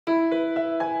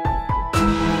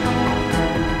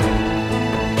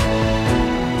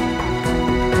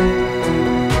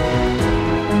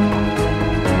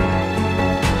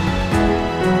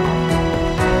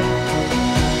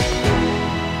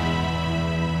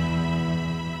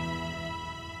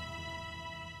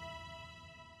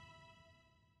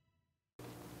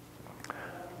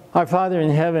Our Father in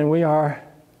heaven, we are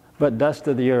but dust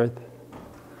of the earth.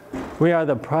 We are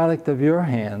the product of your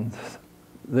hands,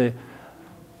 the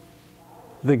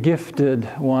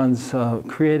gifted ones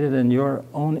created in your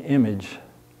own image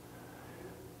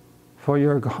for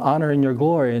your honor and your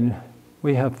glory, and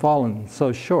we have fallen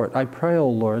so short. I pray, O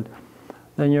Lord,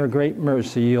 that in your great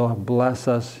mercy you'll bless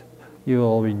us,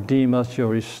 you'll redeem us, you'll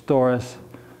restore us.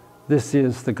 This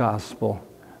is the gospel.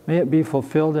 May it be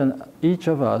fulfilled in each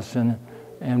of us, and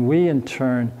we in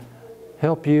turn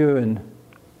help you in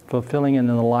fulfilling it in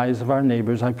the lives of our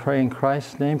neighbors. I pray in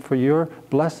Christ's name for your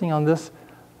blessing on this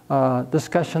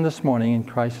discussion this morning. In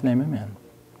Christ's name, amen.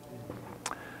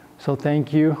 So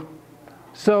thank you.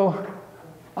 So,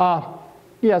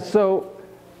 so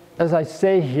as I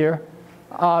say here,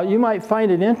 you might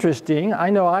find it interesting, I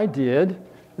know I did,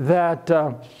 that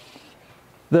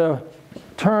the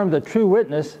term, the true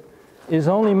witness, is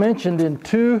only mentioned in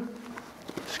 2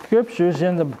 scriptures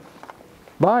in the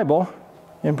Bible,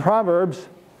 in Proverbs,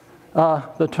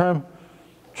 the term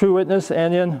true witness,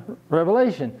 and in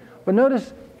Revelation. But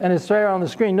notice, and it's right on the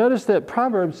screen, notice that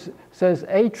Proverbs says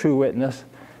a true witness.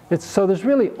 So there's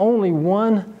really only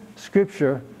one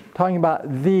scripture talking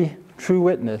about the true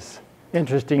witness.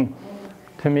 Interesting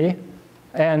to me.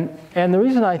 And the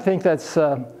reason I think that's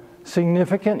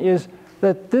significant is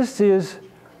that this is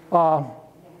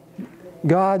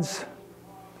God's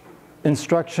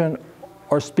instruction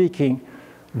or speaking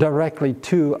directly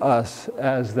to us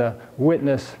as the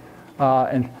witness.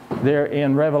 And there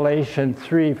in Revelation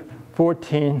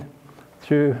 3:14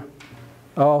 through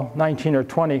 19 or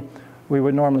 20, we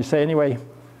would normally say. Anyway,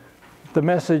 the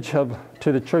message to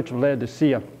the church of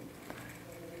Laodicea.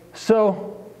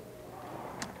 So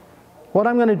what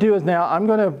I'm going to do is now I'm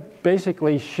going to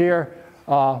basically share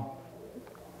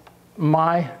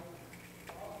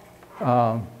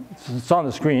it's on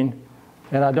the screen,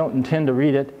 and I don't intend to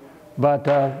read it, but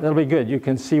that'll be good. You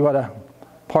can see what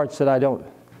parts that I don't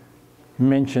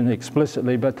mention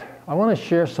explicitly, but I want to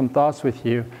share some thoughts with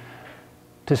you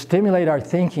to stimulate our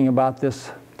thinking about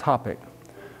this topic.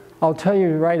 I'll tell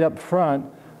you right up front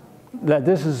that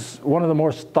this is one of the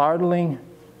more startling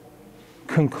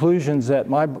conclusions that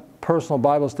my personal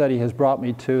Bible study has brought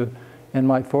me to in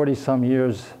my 40-some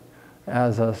years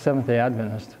as a Seventh-day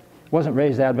Adventist. Wasn't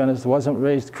raised Adventist, wasn't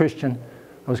raised Christian.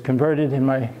 I was converted in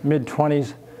my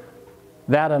mid-20s.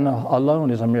 That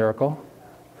alone is a miracle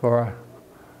for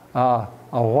a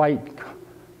white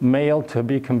male to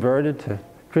be converted to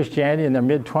Christianity in their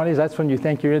mid-20s. That's when you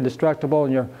think you're indestructible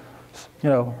and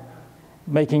you're,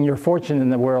 making your fortune in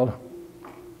the world.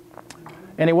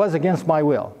 And it was against my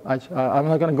will. I'm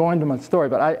not going to go into my story,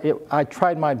 but I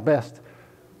tried my best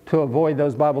to avoid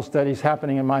those Bible studies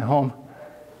happening in my home,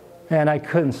 and I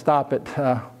couldn't stop it,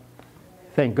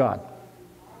 thank God.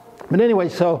 But anyway,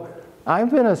 so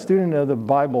I've been a student of the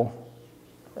Bible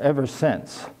ever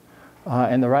since,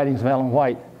 and the writings of Ellen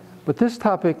White. But this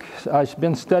topic I've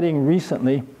been studying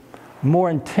recently more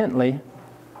intently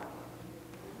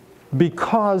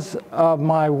because of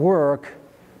my work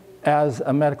as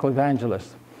a medical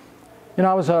evangelist.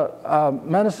 I was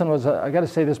medicine was I got to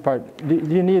say this part. Do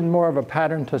you need more of a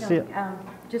pattern to see it?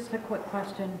 Just a quick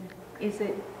question. Is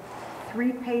it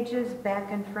 3 pages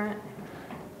back and front?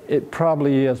 It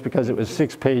probably is, because it was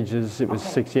 6 pages. It was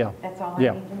 6, yeah. That's all I need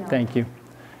to know. Thank you.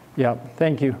 Yeah,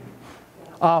 thank you.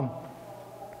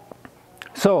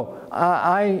 So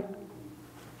I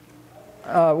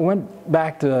went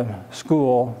back to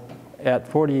school at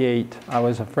 48. I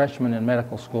was a freshman in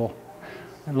medical school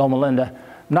in Loma Linda.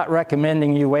 Not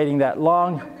recommending you waiting that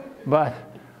long, but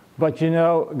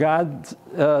God's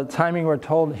timing, we're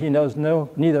told, He knows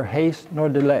neither haste nor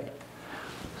delay.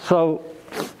 So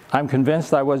I'm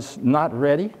convinced I was not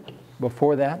ready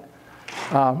before that.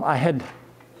 I had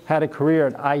a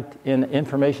career in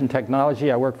information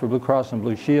technology. I worked for Blue Cross and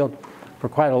Blue Shield for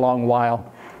quite a long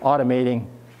while, automating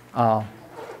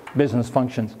business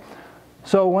functions.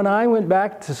 So when I went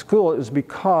back to school, it was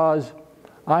because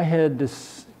I had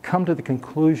come to the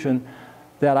conclusion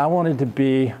that I wanted to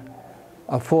be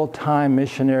a full-time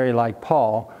missionary like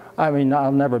Paul. I mean,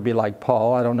 I'll never be like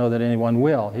Paul. I don't know that anyone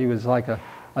will. He was like a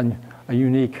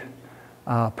unique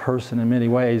person in many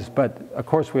ways. But of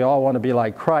course, we all want to be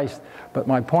like Christ. But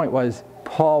my point was,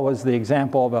 Paul was the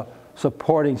example of a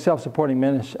self-supporting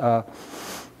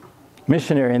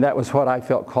missionary, and that was what I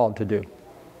felt called to do.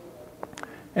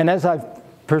 And as I've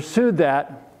pursued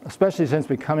that, especially since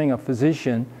becoming a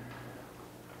physician,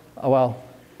 well,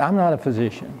 I'm not a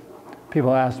physician.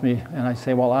 People ask me, and I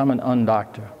say, well, I'm an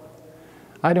undoctor.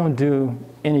 I don't do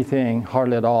anything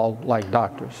hardly at all like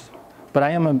doctors. But I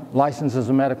am licensed as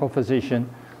a medical physician.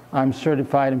 I'm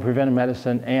certified in preventive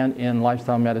medicine and in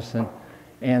lifestyle medicine,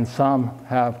 and some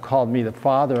have called me the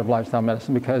father of lifestyle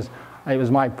medicine because it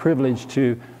was my privilege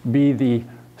to be the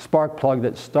spark plug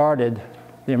that started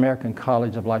the American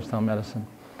College of Lifestyle Medicine.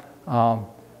 I'm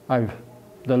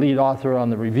the lead author on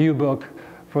the review book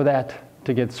for that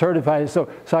to get certified. So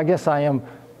I guess I am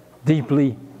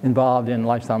deeply involved in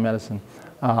lifestyle medicine.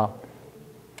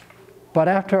 But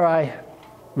after I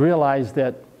realized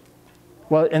that,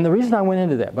 well, and the reason I went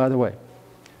into that, by the way,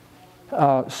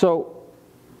 so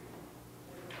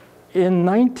in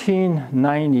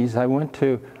 1990s, I went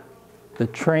to the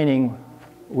training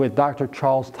with Dr.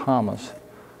 Charles Thomas.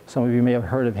 Some of you may have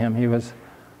heard of him. He was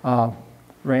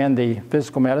ran the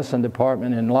physical medicine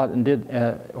department and did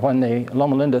when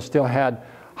Loma Linda still had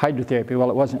hydrotherapy.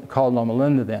 Well, it wasn't called Loma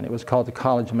Linda then. It was called the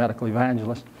College of Medical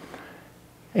Evangelists.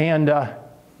 And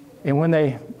when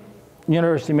the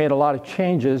university made a lot of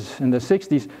changes in the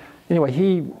 60s, anyway,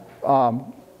 he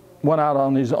went out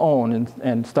on his own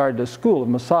and started a school of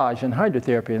massage and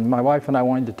hydrotherapy. And my wife and I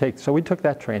wanted to take, so we took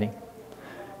that training.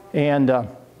 And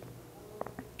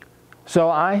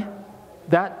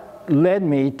that led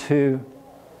me to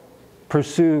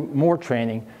pursue more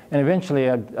training, and eventually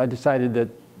I decided that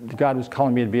God was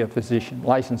calling me to be a physician,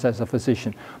 licensed as a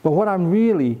physician. But what I'm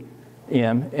really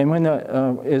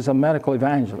is a medical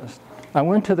evangelist. I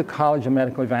went to the College of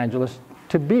Medical Evangelists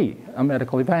to be a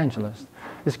medical evangelist.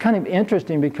 It's kind of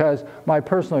interesting because my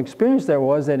personal experience there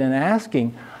was that in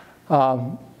asking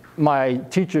my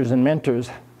teachers and mentors,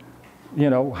 you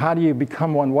know, how do you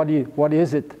become one? What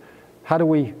is it?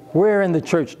 Where in the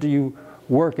church do you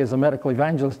work as a medical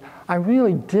evangelist? I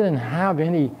really didn't have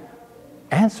any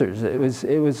answers. It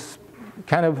was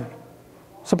kind of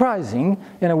surprising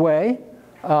in a way.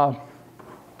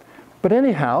 But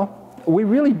anyhow, we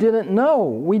really didn't know.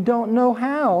 We don't know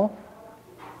how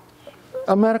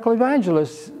a medical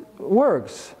evangelist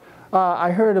works.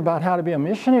 I heard about how to be a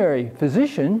missionary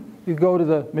physician. You go to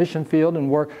the mission field and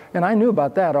work, and I knew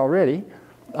about that already,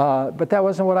 but that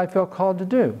wasn't what I felt called to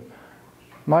do.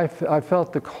 I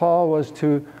felt the call was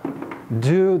to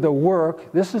do the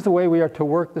work. This is the way we are to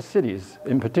work the cities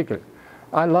in particular.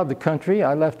 I love the country.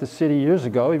 I left the city years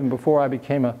ago, even before I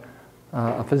became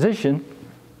a physician,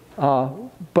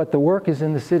 but the work is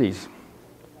in the cities,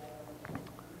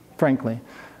 frankly.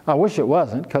 I wish it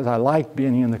wasn't, because I like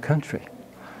being in the country.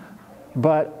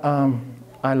 But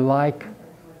I like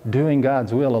doing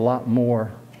God's will a lot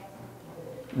more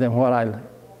than what I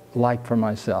like for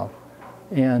myself.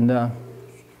 And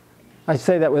I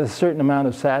say that with a certain amount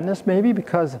of sadness, maybe,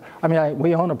 because, I mean,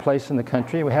 we own a place in the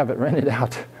country. We have it rented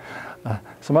out.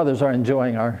 Some others are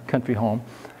enjoying our country home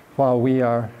while we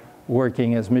are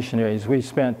working as missionaries.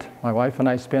 My wife and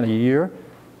I spent a year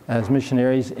as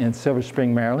missionaries in Silver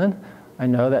Spring, Maryland. I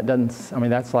know that doesn't, I mean,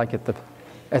 that's like at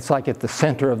the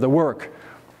center of the work,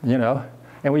 you know.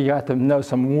 And we got to know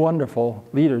some wonderful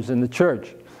leaders in the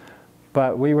church.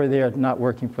 But we were there not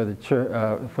working for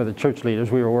the church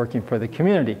leaders. We were working for the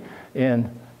community in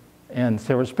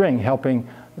Silver Spring, helping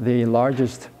the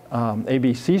largest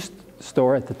ABC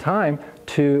store at the time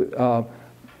to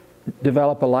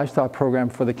develop a lifestyle program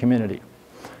for the community.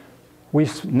 We're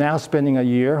now spending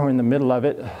we're in the middle of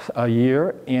it, a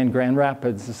year in Grand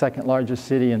Rapids, the second largest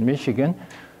city in Michigan,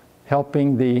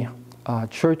 helping the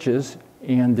churches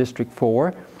in District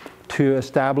 4 to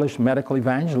establish medical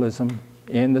evangelism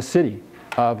in the city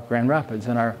of Grand Rapids.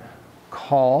 And our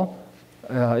call,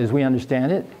 as we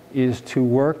understand it, is to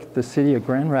work the city of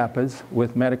Grand Rapids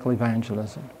with medical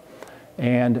evangelism.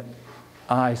 And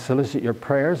I solicit your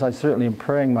prayers. I certainly am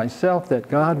praying myself that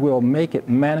God will make it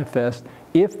manifest.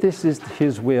 If this is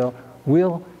His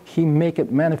will He make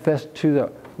it manifest to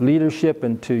the leadership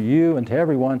and to you and to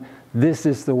everyone, this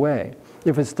is the way.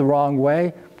 If it's the wrong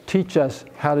way, teach us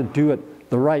how to do it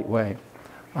the right way.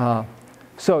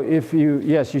 So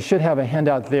you should have a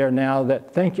handout there now.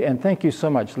 Thank you so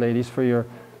much, ladies, for your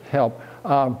help.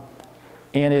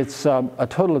 And it's a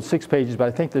total of 6 pages, but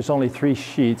I think there's only 3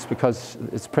 sheets because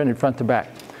it's printed front to back.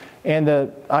 And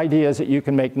the idea is that you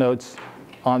can make notes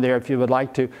on there if you would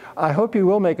like to. I hope you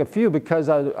will make a few, because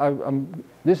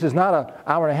this is not an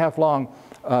hour-and-a-half long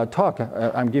talk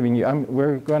I'm giving you.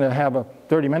 We're going to have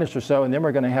 30 minutes or so, and then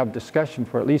we're going to have discussion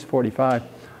for at least 45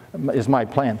 is my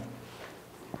plan.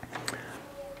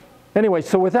 Anyway,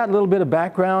 so with that little bit of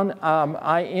background,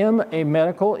 I am a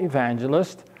medical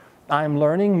evangelist. I'm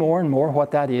learning more and more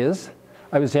what that is.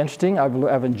 It was interesting.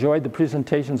 I've enjoyed the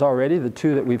presentations already, the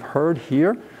 2 that we've heard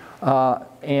here.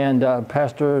 And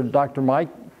Pastor Dr. Mike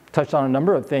touched on a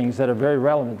number of things that are very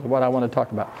relevant to what I want to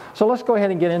talk about. So let's go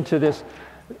ahead and get into this,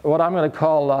 what I'm going to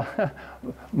call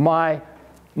my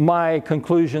my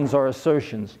conclusions or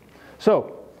assertions.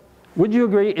 So, would you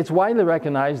agree it's widely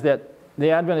recognized that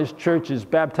the Adventist Church is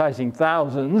baptizing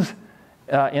thousands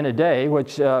in a day,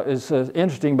 which is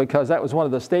interesting because that was one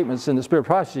of the statements in the Spirit of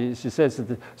Prophecy. She says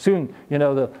that soon, you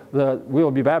know, we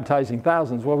will be baptizing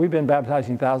thousands. Well, we've been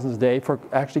baptizing thousands a day for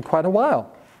actually quite a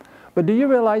while. But do you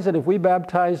realize that if we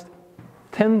baptized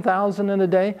 10,000 in a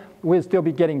day, we'd still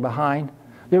be getting behind?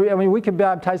 I mean, we could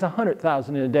baptize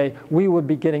 100,000 in a day, we would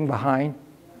be getting behind.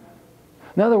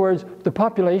 In other words, the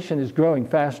population is growing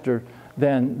faster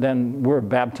than we're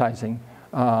baptizing.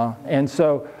 And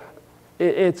so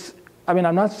I mean,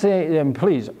 I'm not saying, and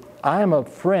please, I am a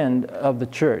friend of the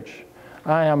church.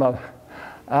 The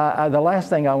last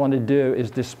thing I want to do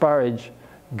is disparage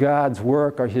God's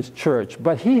work or His church.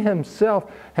 But He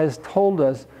Himself has told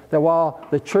us that while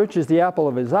the church is the apple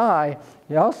of His eye,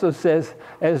 He also says,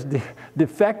 as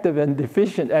defective and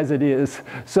deficient as it is.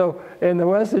 So, and the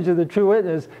message of the true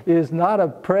witness is not a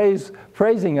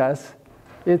praising us.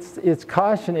 It's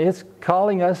caution. It's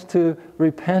calling us to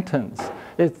repentance.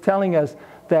 It's telling us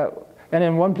that, and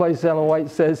in one place Ellen White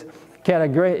says,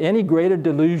 can any greater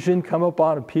delusion come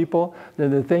upon a people than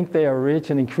to think they are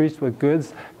rich and increased with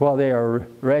goods while they are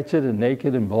wretched and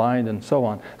naked and blind and so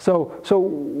on. So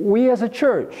we as a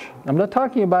church, I'm not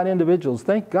talking about individuals,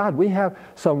 thank God we have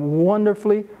some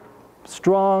wonderfully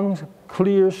strong,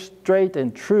 clear, straight,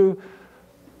 and true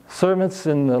servants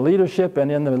in the leadership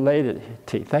and in the laity.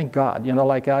 Thank God. You know,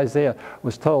 like Isaiah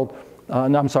was told,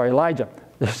 Elijah,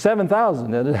 there's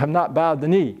 7,000 that have not bowed the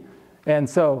knee. And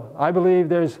so I believe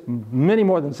there's many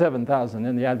more than 7,000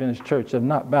 in the Adventist church that have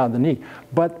not bowed the knee.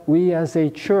 But we as a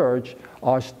church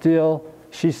are still,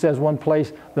 she says one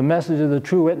place, the message of the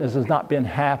true witness has not been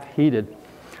half heeded.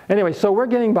 Anyway, so we're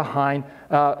getting behind.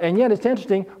 And yet it's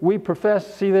interesting, we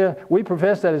profess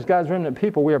that as God's remnant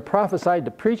people, we are prophesied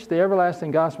to preach the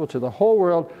everlasting gospel to the whole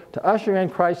world, to usher in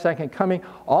Christ's second coming,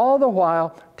 all the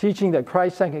while teaching that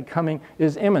Christ's second coming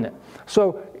is imminent.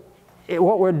 So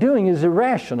what we're doing is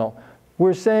irrational.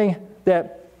 We're saying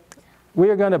that we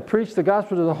are going to preach the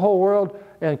gospel to the whole world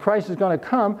and Christ is going to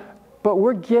come, but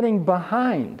we're getting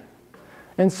behind.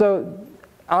 And so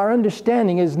our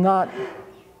understanding is not,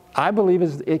 I believe,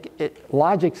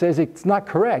 logic says it's not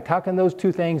correct. How can those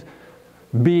two things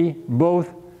be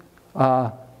both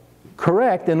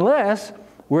correct unless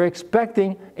we're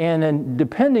expecting and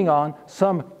depending on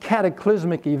some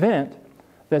cataclysmic event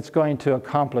that's going to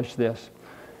accomplish this?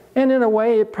 And in a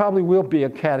way, it probably will be a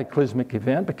cataclysmic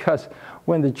event, because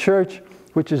when the church,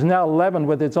 which is now leavened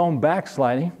with its own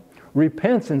backsliding,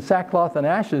 repents in sackcloth and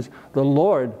ashes, the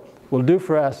Lord will do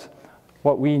for us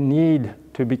what we need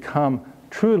to become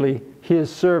truly His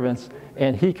servants,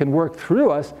 and He can work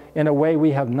through us in a way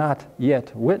we have not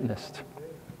yet witnessed.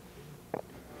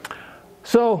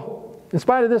 So, in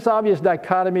spite of this obvious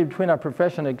dichotomy between our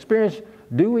profession and experience,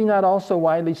 do we not also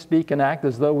widely speak and act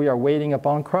as though we are waiting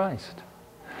upon Christ?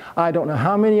 I don't know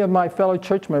how many of my fellow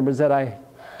church members that I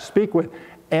speak with,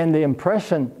 and the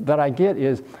impression that I get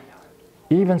is,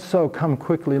 even so, come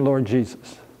quickly, Lord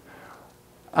Jesus.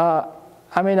 I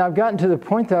mean, I've gotten to the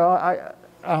point that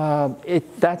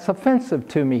that's offensive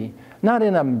to me. Not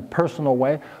in a personal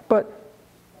way, but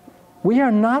we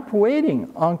are not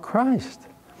waiting on Christ.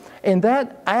 And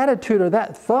that attitude or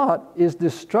that thought is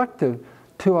destructive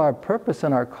to our purpose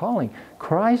and our calling.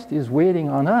 Christ is waiting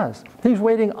on us. He's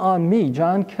waiting on me,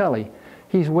 John Kelly.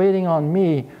 He's waiting on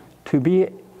me to be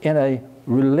in a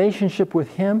relationship with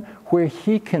Him where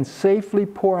He can safely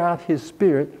pour out His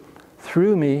Spirit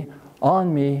through me,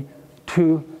 on me,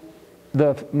 to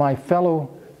my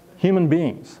fellow human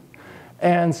beings.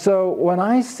 And so when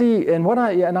I see, and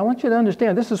I want you to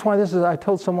understand, this is why I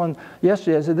told someone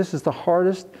yesterday, I said, this is the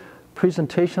hardest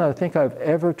presentation I think I've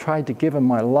ever tried to give in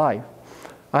my life.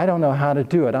 I don't know how to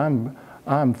do it.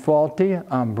 I'm faulty.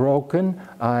 I'm broken.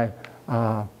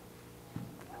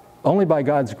 Only by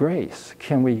God's grace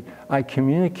can I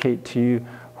communicate to you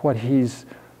what He's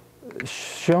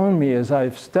shown me as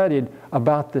I've studied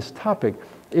about this topic.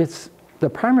 The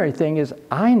primary thing is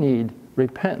I need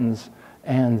repentance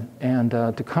and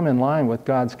to come in line with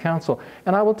God's counsel.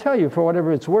 And I will tell you, for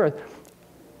whatever it's worth,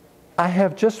 I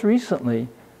have just recently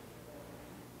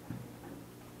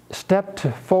stepped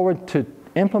forward to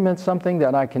implement something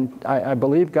that I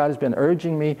believe God has been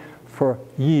urging me for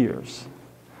years.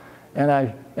 And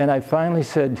I finally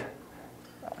said,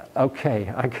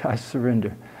 okay, I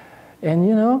surrender. And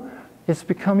you know, it's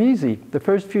become easy. The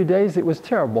first few days it was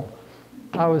terrible.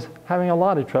 I was having a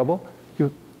lot of trouble.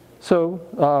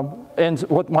 And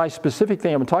what my specific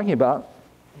thing I'm talking about,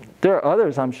 there are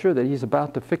others I'm sure that He's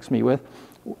about to fix me with.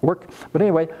 But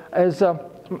anyway, as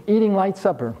eating light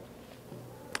supper,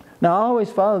 Now, I always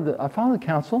followed the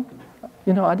counsel.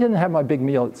 You know, I didn't have my big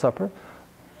meal at supper,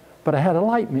 but I had a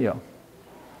light meal.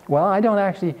 Well, I don't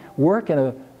actually work in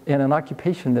an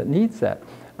occupation that needs that,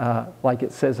 like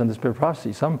it says in the Spirit of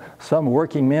Prophecy. Some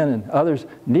working men and others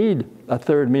need a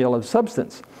third meal of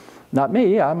substance. Not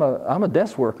me. I'm a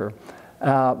desk worker.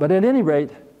 But at any rate,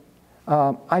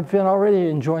 I've been already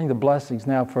enjoying the blessings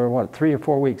now for 3 or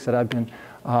 4 weeks that I've been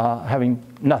having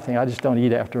nothing. I just don't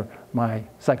eat after my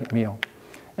second meal.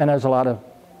 And there's a lot of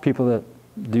people that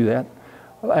do that.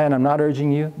 And I'm not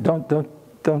urging you. Don't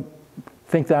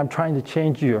think that I'm trying to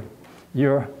change your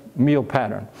meal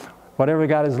pattern. Whatever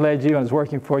God has led you and is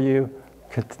working for you,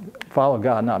 follow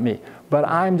God, not me. But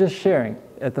I'm just sharing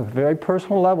at the very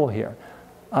personal level here.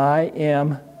 I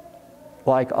am,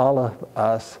 like all of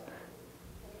us,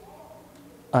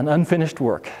 an unfinished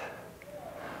work.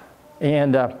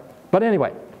 And but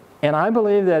anyway, and I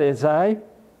believe that as I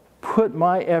put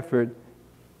my effort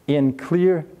in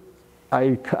clear,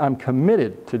 I'm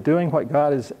committed to doing what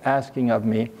God is asking of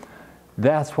me.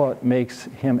 That's what makes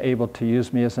Him able to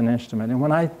use me as an instrument. And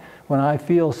when I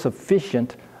feel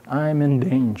sufficient, I'm in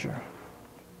danger.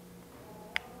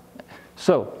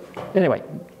 So, anyway,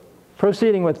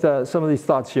 proceeding with some of these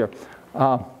thoughts here.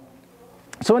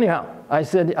 So anyhow, I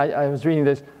said, I was reading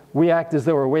this, we act as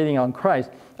though we're waiting on Christ.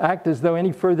 Act as though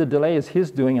any further delay is His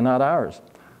doing and not ours.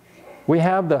 We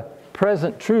have the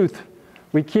present truth.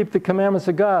 We keep the commandments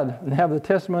of God and have the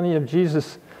testimony of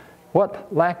Jesus.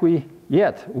 What lack we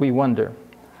yet, we wonder?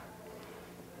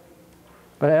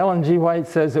 But Ellen G. White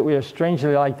says that we are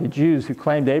strangely like the Jews who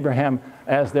claimed Abraham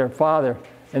as their father,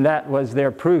 and that was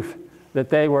their proof that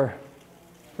they were,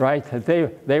 right, that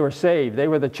they were saved, they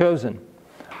were the chosen.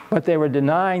 But they were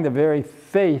denying the very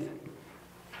faith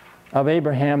of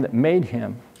Abraham that made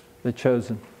him the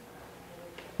chosen.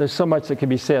 There's so much that can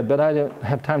be said, but I don't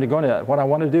have time to go into that. What I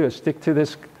want to do is stick to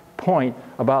this point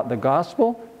about the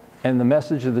gospel and the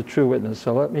message of the true witness.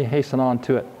 So let me hasten on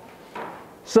to it.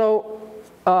 So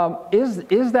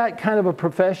is that kind of a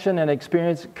profession and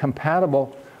experience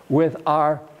compatible with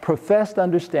our professed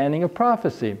understanding of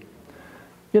prophecy?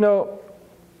 You know,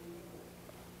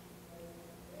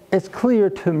 it's clear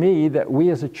to me that we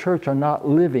as a church are not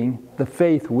living the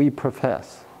faith we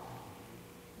profess.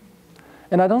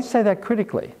 And I don't say that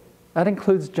critically. That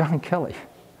includes John Kelly.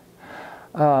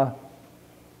 You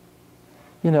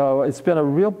know, it's been a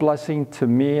real blessing to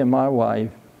me and my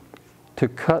wife to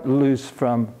cut loose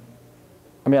from,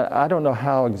 I mean, I don't know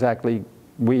how exactly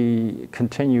we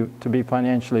continue to be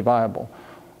financially viable.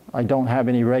 I don't have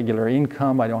any regular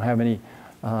income. I don't have any,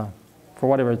 for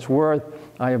whatever it's worth,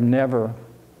 I have never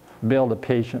billed a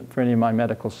patient for any of my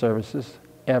medical services,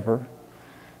 ever.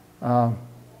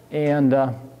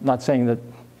 Not saying that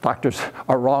doctors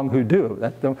are wrong who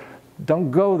do.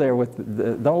 Don't go there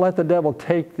with, don't let the devil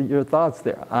take your thoughts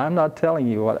there. I'm not telling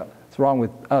you what's wrong with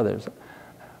others.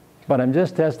 But I'm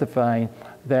just testifying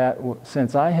that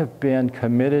since I have been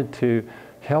committed to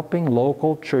helping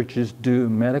local churches do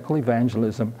medical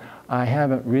evangelism, I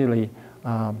haven't really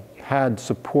had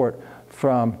support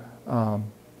from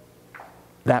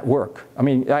that work. I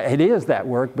mean, it is that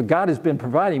work, but God has been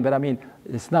providing, but I mean,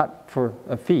 it's not for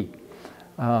a fee.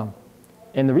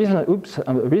 And the reason,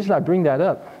 the reason I bring that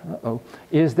up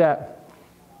is that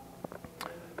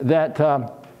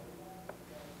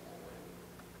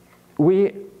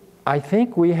I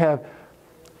think we have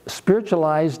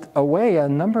spiritualized away a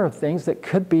number of things that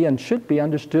could be and should be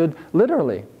understood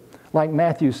literally, like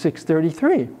Matthew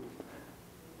 6:33.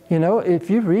 You know, if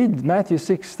you read Matthew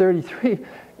 6:33,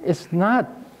 it's not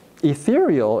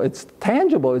ethereal, it's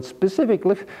tangible, it's specific.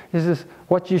 Look, this is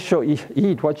what you shall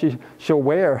eat, what you shall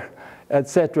wear,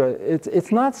 etc.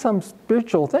 It's not some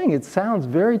spiritual thing. It sounds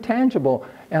very tangible,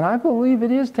 and I believe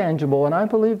it is tangible, and I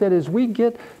believe that as we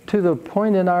get to the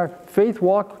point in our faith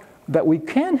walk that we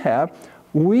can have,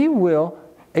 we will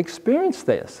experience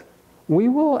this. We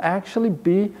will actually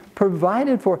be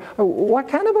provided for. What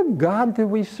kind of a God do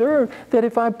we serve that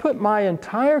if I put my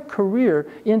entire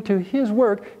career into His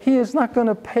work, He is not going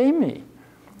to pay me?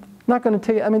 Not going to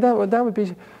take, I mean, that would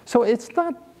be, so it's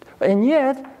not, and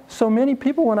yet, so many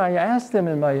people, when I ask them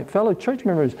and my fellow church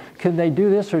members, can they do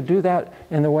this or do that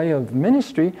in the way of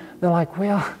ministry, they're like,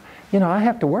 well, you know, I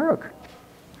have to work.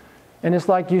 And it's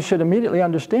like you should immediately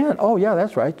understand, oh yeah,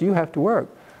 that's right, you have to work.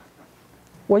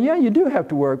 Well, yeah, you do have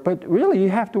to work, but really you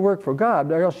have to work for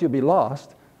God, or else you'll be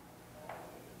lost.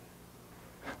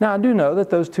 Now, I do know that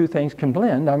those two things can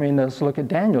blend. I mean, let's look at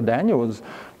Daniel. Daniel was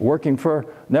working for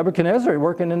Nebuchadnezzar,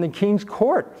 working in the king's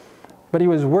court, but he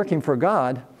was working for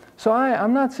God. So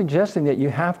I'm not suggesting that you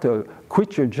have to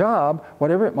quit your job,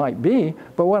 whatever it might be,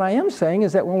 but what I am saying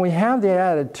is that when we have the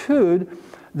attitude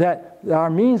that our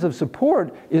means of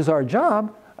support is our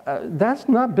job, that's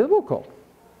not biblical.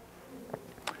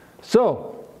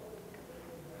 So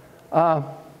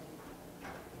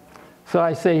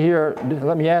I say here,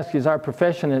 let me ask you, is our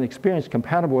profession and experience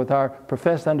compatible with our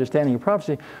professed understanding of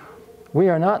prophecy? We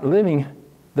are not living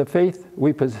the faith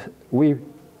we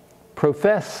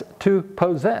profess to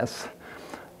possess.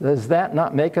 Does that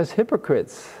not make us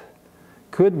hypocrites?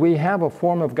 Could we have a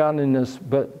form of godliness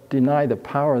but deny the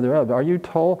power thereof? Are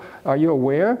you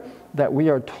aware that we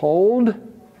are told?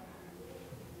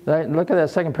 Look at that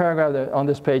second paragraph on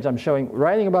this page I'm showing.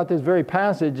 Writing about this very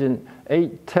passage in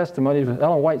 8 Testimonies,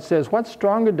 Ellen White says, what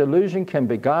stronger delusion can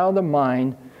beguile the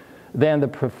mind than the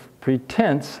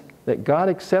pretense that God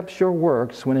accepts your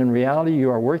works when in reality you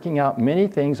are working out many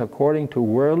things according to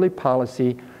worldly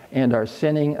policy and are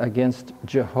sinning against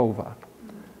Jehovah?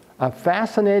 A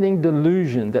fascinating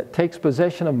delusion that takes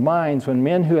possession of minds when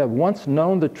men who have once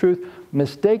known the truth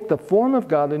mistake the form of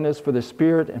godliness for the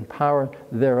spirit and power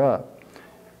thereof.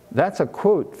 That's a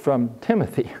quote from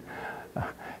Timothy.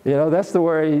 You know, that's the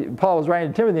way Paul was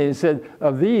writing to Timothy. He said,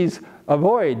 of these,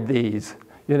 avoid these.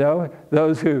 You know,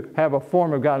 those who have a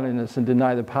form of godliness and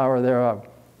deny the power thereof.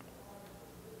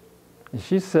 And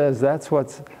she says that's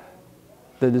what's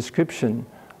the description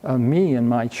of me and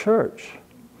my church.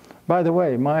 By the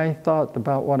way, my thought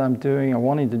about what I'm doing or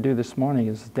wanting to do this morning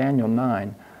is Daniel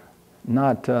 9,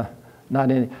 not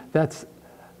any. That's,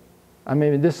 I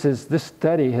mean, this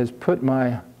study has put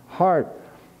my heart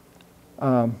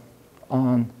on.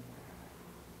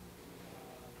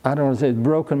 I don't want to say it's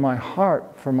broken my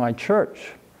heart for my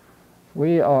church.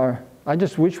 I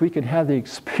just wish we could have the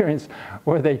experience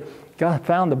where they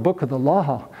found the book of the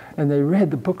law and they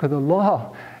read the book of the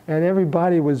law and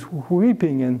everybody was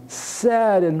weeping and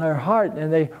sad in their heart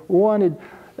and they wanted,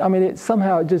 I mean, it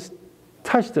somehow just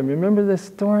touched them. Remember this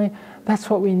story? That's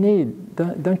what we need,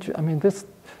 don't you? I mean,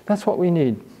 that's what we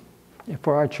need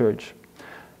for our church.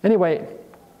 Anyway,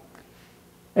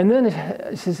 and then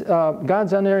it says,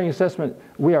 God's unerring assessment,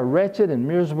 we are wretched and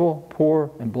miserable,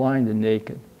 poor and blind and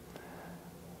naked.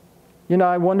 You know,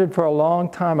 I wondered for a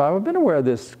long time, I've been aware of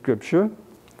this scripture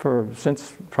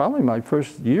since probably my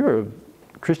first year of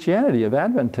Christianity, of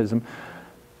Adventism.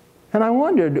 And I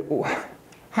wondered,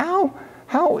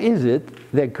 how is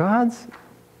it that God's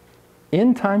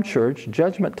end-time church,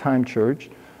 judgment time church,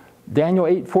 Daniel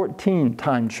 8:14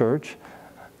 time church,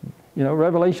 you know,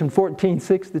 Revelation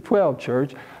 14:6-12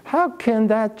 church, how can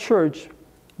that church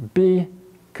be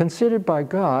considered by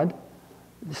God?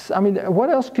 I mean, what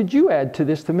else could you add to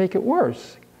this to make it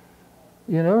worse?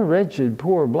 You know, wretched,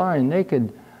 poor, blind,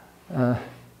 naked.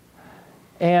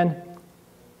 And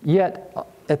yet,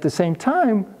 at the same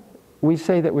time, we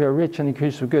say that we are rich and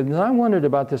increased with good. And I wondered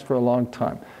about this for a long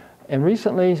time. And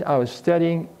recently, I was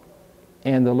studying,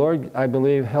 and the Lord, I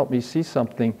believe, helped me see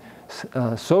something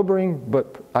sobering,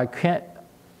 but I can't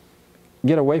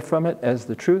get away from it as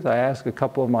the truth. I asked a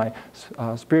couple of my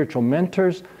spiritual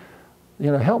mentors,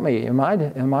 you know, help me. Am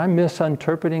I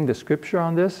misinterpreting the scripture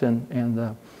on this?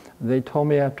 And they told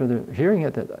me after hearing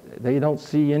it that they don't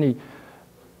see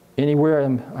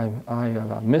anywhere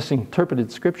I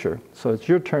misinterpreted scripture. So it's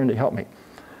your turn to help me.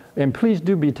 And please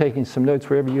do be taking some notes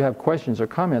wherever you have questions or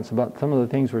comments about some of the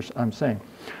things I'm saying.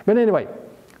 But anyway,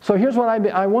 so here's what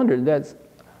I wondered. That's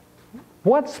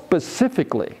what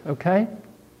specifically, okay?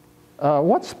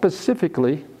 What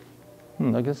specifically,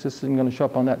 I guess this isn't going to show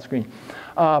up on that screen,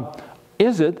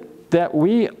 is it that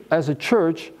we as a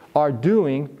church are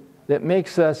doing that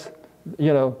makes us,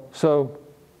 you know, so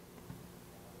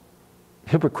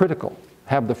hypocritical,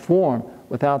 have the form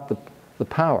without the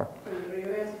power? Are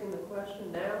you asking the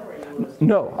question now, or are you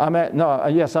No,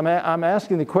 yes, I'm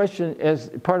asking the question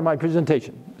as part of my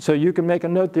presentation. So you can make a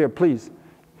note there, please.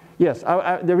 Yes,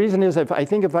 the reason is if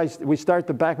we start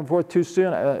the back and forth too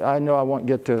soon, I know I won't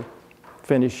get to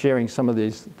finish sharing some of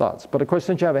these thoughts. But of course,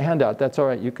 since you have a handout, that's all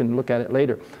right. You can look at it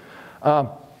later.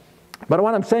 But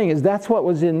what I'm saying is that's what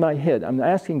was in my head. I'm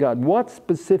asking God, what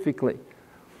specifically?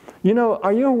 You know,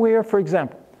 are you aware, for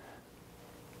example,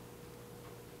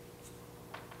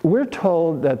 we're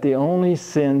told that the only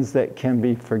sins that can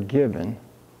be forgiven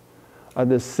are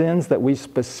the sins that we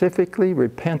specifically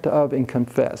repent of and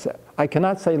confess. I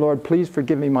cannot say, Lord, please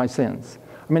forgive me my sins.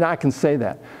 I mean, I can say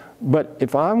that. But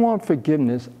if I want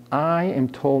forgiveness, I am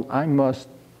told I must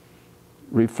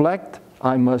reflect,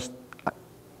 I must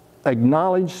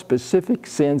acknowledge specific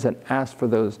sins and ask for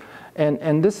those.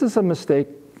 And this is a mistake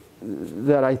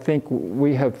that I think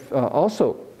we have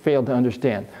also failed to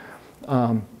understand.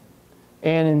 And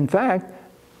in fact,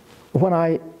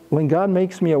 when God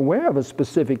makes me aware of a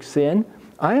specific sin,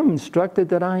 I am instructed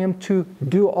that I am to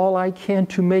do all I can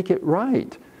to make it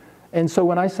right. And so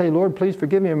when I say, Lord, please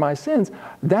forgive me of my sins,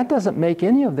 that doesn't make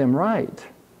any of them right.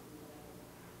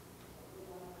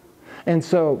 And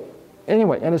so,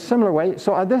 anyway, in a similar way,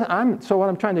 so what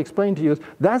I'm trying to explain to you is,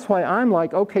 that's why I'm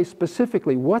like, okay,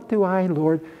 specifically, what do I,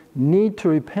 Lord, need to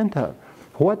repent of?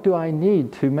 What do I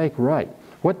need to make right?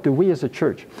 What do we as a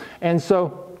church? And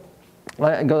so,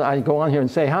 I go on here and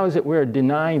say, how is it we're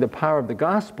denying the power of the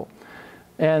gospel?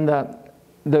 And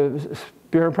the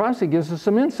Spirit of Prophecy gives us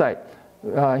some insight.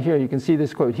 Here you can see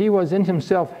this quote. He was in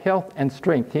himself health and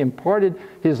strength. He imparted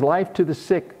his life to the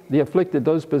sick, the afflicted,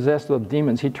 those possessed with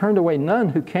demons. He turned away none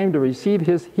who came to receive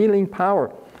his healing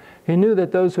power. He knew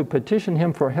that those who petitioned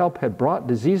him for help had brought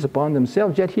disease upon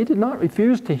themselves, yet he did not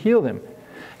refuse to heal them.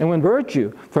 And when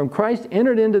virtue from Christ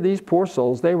entered into these poor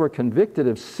souls, they were convicted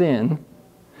of sin,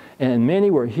 and many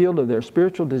were healed of their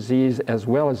spiritual disease as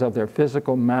well as of their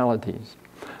physical maladies.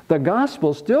 The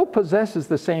gospel still possesses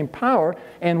the same power,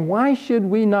 and why should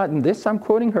we not, and this I'm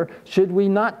quoting her, should we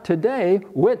not today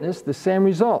witness the same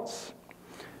results?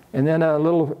 And then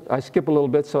I skip a little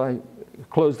bit, so I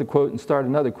close the quote and start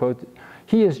another quote.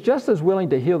 He is just as willing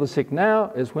to heal the sick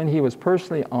now as when he was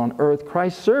personally on earth.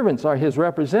 Christ's servants are his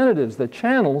representatives, the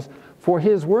channels for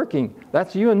his working.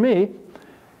 That's you and me.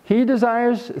 He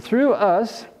desires through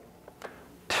us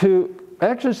to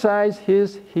exercise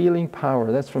his healing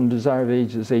power. That's from Desire of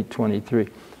Ages 8:23.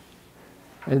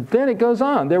 And then it goes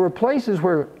on. There were places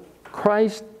where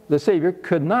Christ, the Savior,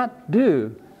 could not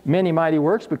do many mighty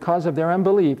works because of their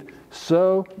unbelief.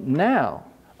 So now,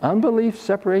 unbelief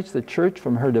separates the church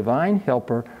from her divine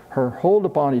helper. Her hold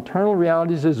upon eternal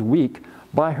realities is weak.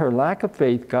 By her lack of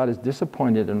faith, God is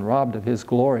disappointed and robbed of his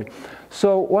glory.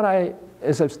 So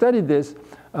as I've studied this,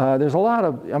 there's a lot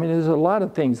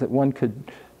of things that one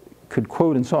could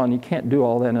quote and so on. You can't do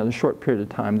all that in a short period of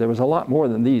time. There was a lot more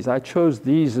than these. I chose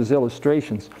these as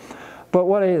illustrations. But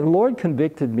what the Lord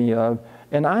convicted me of,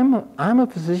 and I'm a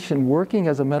physician working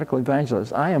as a medical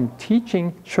evangelist. I am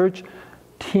teaching church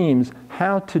teams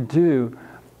how to do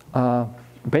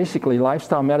basically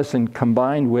lifestyle medicine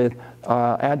combined with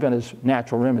Adventist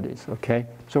natural remedies, okay?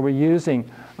 So we're using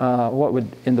what would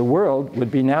in the world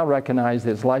would be now recognized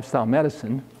as lifestyle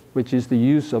medicine, which is the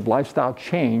use of lifestyle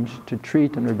change to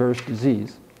treat and reverse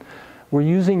disease. We're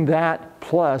using that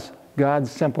plus God's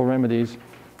simple remedies,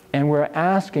 and we're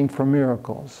asking for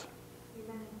miracles.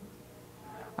 Amen.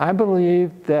 I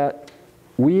believe that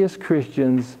we as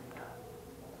Christians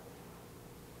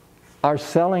are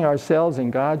selling ourselves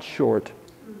and God short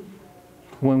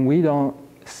when we don't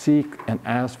seek and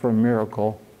ask for a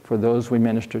miracle for those we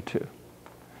minister to.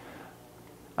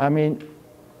 I mean,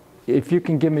 if you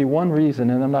can give me one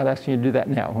reason, and I'm not asking you to do that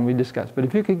now when we discuss, but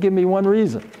if you could give me one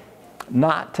reason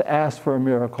not to ask for a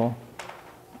miracle,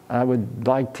 I would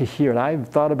like to hear it. I've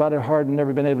thought about it hard and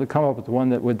never been able to come up with one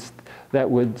that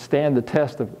would stand the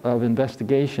test of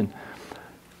investigation.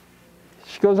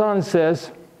 She goes on and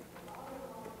says,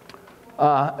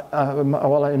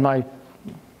 in my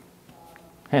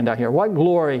handout here, what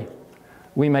glory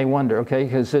we may wonder, okay,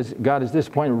 because it says God is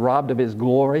disappointed, robbed of his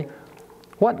glory.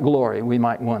 What glory, we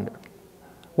might wonder?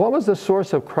 What was the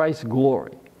source of Christ's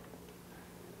glory?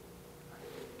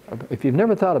 If you've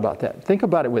never thought about that, think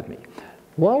about it with me.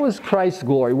 What was Christ's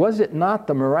glory? Was it not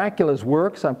the miraculous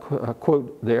works, I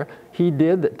quote there, he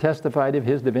did that testified of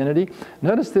his divinity?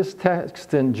 Notice this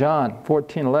text in John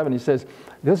 14:11. He says,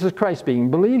 this is Christ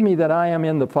speaking, believe me that I am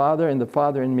in the Father and the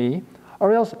Father in me,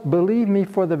 or else believe me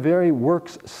for the very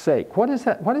work's sake. What is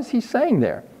that? What is he saying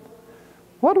there?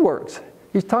 What works?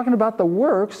 He's talking about the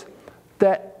works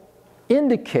that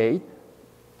indicate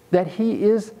that he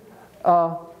is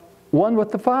one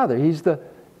with the Father. He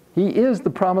is the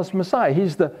promised Messiah.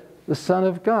 He's the Son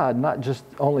of God, not just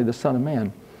only the Son of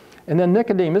Man. And then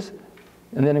Nicodemus,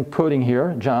 and then I'm quoting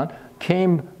here, John,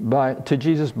 came to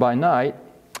Jesus by night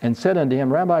and said unto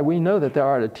him, Rabbi, we know that thou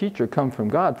art a teacher come from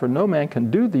God, for no man can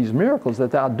do these miracles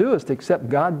that thou doest except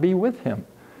God be with him.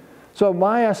 So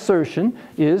my assertion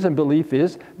is, and belief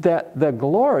is, that the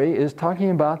glory is talking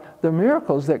about the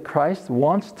miracles that Christ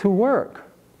wants to work.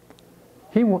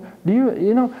 You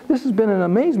know, this has been an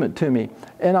amazement to me.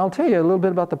 And I'll tell you a little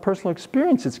bit about the personal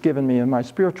experience it's given me in my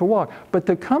spiritual walk. But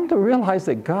to come to realize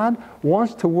that God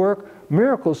wants to work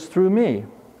miracles through me.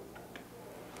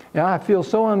 Yeah, I feel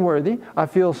so unworthy. I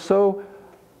feel so,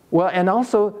 well, and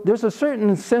also there's a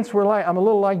certain sense where I'm a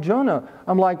little like Jonah.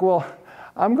 I'm like, well,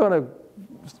 I'm going to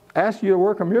ask you to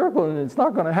work a miracle and it's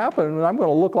not going to happen, and I'm going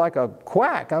to look like a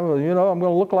quack. I'm going to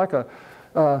look like a,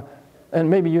 and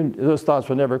maybe those thoughts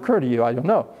would never occur to you, I don't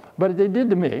know. But they did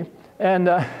to me. And,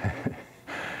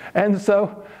 and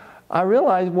so I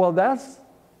realized, well, that's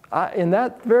In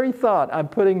that very thought, I'm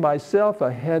putting myself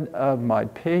ahead of my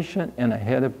patient and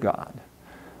ahead of God.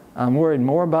 I'm worried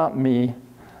more about me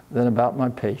than about my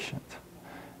patient.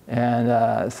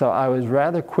 And so I was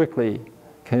rather quickly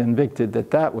convicted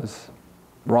that that was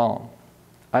wrong.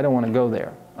 I don't want to go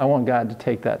there. I want God to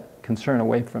take that concern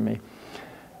away from me.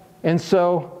 And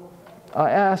so I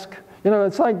ask,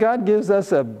 it's like God gives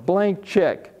us a blank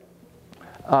check.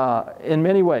 In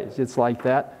many ways, it's like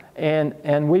that.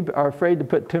 And we are afraid to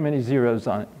put too many zeros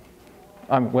on it.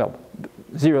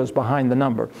 Zeros behind the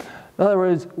number. In other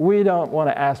words, we don't want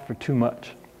to ask for too much.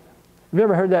 Have you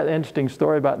ever heard that interesting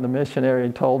story about the missionary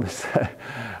told us?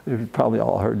 You've probably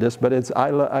all heard this, but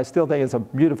I still think it's a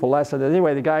beautiful lesson.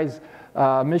 Anyway, the guy's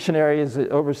missionary is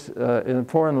over in a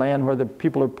foreign land where the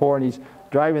people are poor, and he's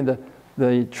driving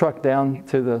the truck down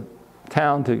to the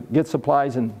town to get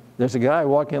supplies, and there's a guy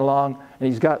walking along, and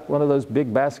he's got one of those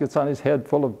big baskets on his head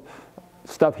full of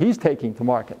stuff he's taking to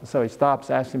market. So he stops,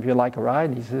 asks him if you'd like a ride,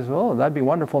 and he says, "Oh, that'd be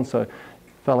wonderful." And so the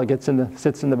fellow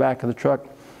sits in the back of the truck,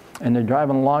 and they're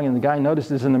driving along, and the guy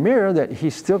notices in the mirror that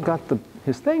he's still got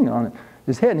his thing on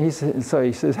his head, and so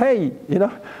he says, "Hey,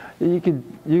 you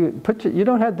can put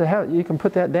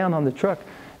that down on the truck."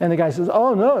 And the guy says,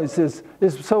 "Oh no," he says,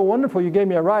 "it's so wonderful you gave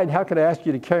me a ride. How could I ask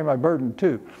you to carry my burden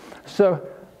too?" So,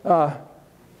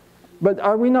 but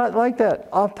are we not like that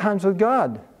oftentimes with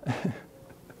God?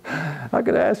 How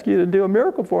could I ask you to do a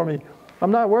miracle for me?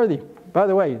 I'm not worthy. By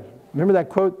the way, remember that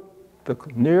quote? The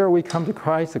nearer we come to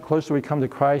Christ, the closer we come to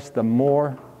Christ, the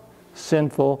more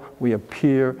sinful we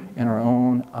appear in our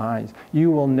own eyes. I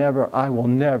will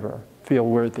never feel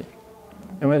worthy.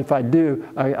 And if I do,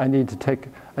 I need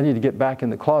to get back in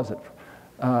the closet.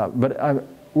 But I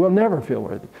will never feel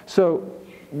worthy. So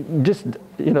just,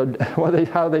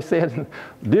 how they say it,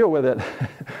 deal with it.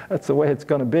 That's the way it's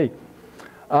going to be.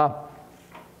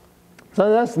 So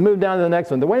let's move down to the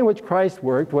next one. The way in which Christ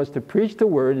worked was to preach the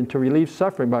word and to relieve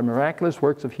suffering by miraculous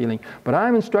works of healing. But I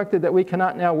am instructed that we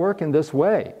cannot now work in this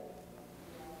way.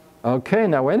 Okay,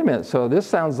 now wait a minute. So this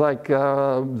sounds like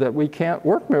that we can't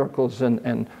work miracles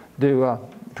and do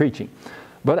preaching.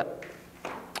 But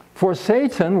for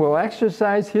Satan will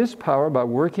exercise his power by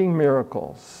working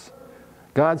miracles.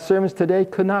 God's servants today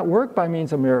could not work by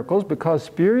means of miracles because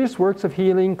spurious works of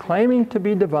healing claiming to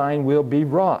be divine will be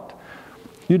wrought.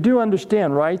 You do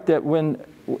understand, right, that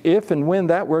if and when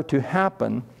that were to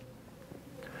happen,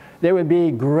 there would be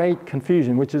great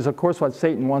confusion, which is, of course, what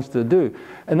Satan wants to do.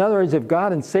 In other words, if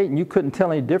God and Satan, you couldn't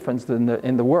tell any difference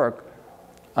in the work,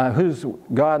 who's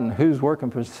God and who's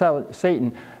working for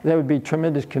Satan, there would be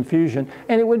tremendous confusion.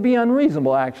 And it would be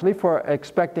unreasonable, actually, for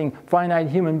expecting finite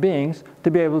human beings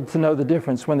to be able to know the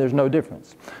difference when there's no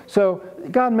difference. So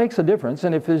God makes a difference,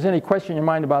 and if there's any question in your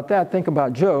mind about that, think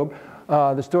about Job.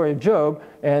 The story of Job,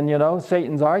 and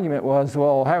Satan's argument was,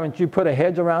 well, haven't you put a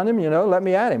hedge around him? Let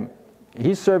me at him.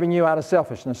 He's serving you out of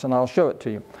selfishness, and I'll show it to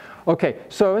you. Okay,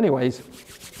 so anyways,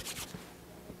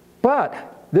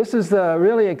 but this is the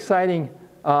really exciting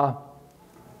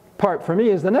part for me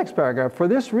is the next paragraph. For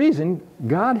this reason,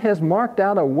 God has marked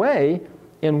out a way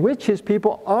in which his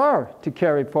people are to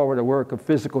carry forward a work of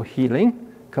physical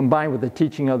healing combined with the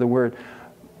teaching of the word.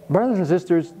 Brothers and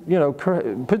sisters,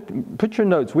 put your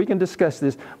notes. We can discuss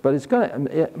this,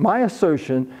 but my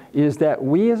assertion is that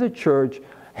we as a church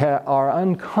are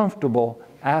uncomfortable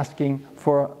asking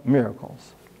for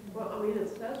miracles. Well, it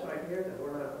says right here that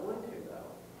we're not going to,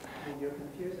 though. You're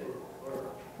confusing.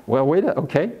 Well,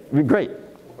 okay, great.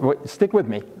 Stick with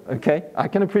me, okay? I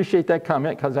can appreciate that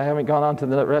comment because I haven't gone on to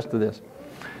the rest of this.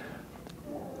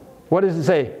 What does it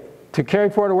say? To carry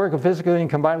forward a work of physical healing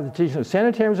combined with the teaching of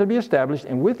sanitariums to be established,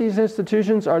 and with these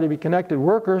institutions are to be connected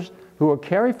workers who will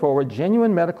carry forward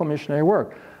genuine medical missionary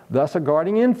work. Thus, a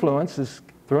guarding influence is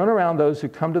thrown around those who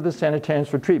come to the sanitariums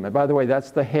for treatment. By the way,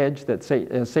 that's the hedge that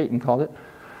Satan called it.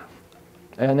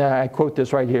 And I quote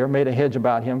this right here, made a hedge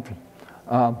about him.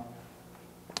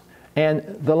 And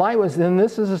the light was, and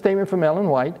this is a statement from Ellen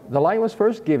White, the light was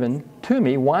first given to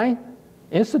me why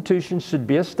institutions should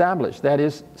be established. That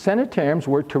is, sanitariums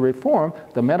were to reform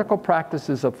the medical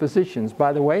practices of physicians.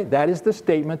 By the way, that is the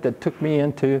statement that took me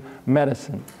into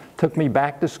medicine, took me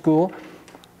back to school.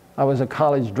 I was a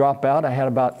college dropout. I had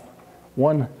about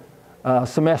one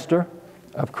semester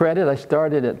of credit. I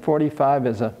started at 45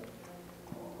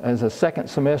 as a second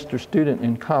semester student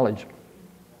in college.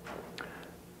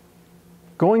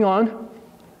 Going on,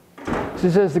 she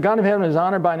says, the God of heaven is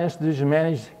honored by an institution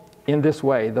managed in this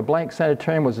way. The blank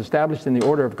sanitarium was established in the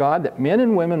order of God that men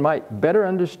and women might better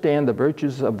understand the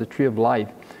virtues of the tree of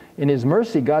life In His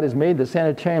mercy, God has made the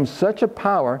sanitarium such a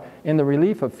power in the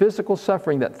relief of physical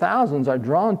suffering that thousands are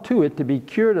drawn to it to be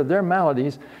cured of their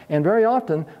maladies. And very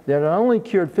often, they're not only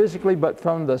cured physically, but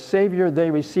from the Savior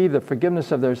they receive the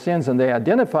forgiveness of their sins, and they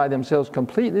identify themselves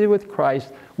completely with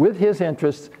Christ, with His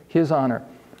interests, His honor.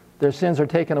 Their sins are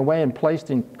taken away and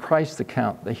placed in Christ's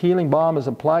account. The healing balm is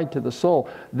applied to the soul.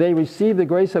 They receive the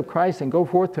grace of Christ and go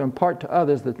forth to impart to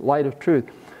others the light of truth.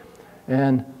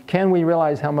 And can we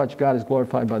realize how much God is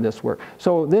glorified by this work?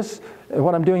 So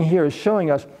what I'm doing here is showing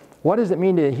us what does it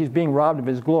mean that He's being robbed of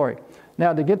His glory.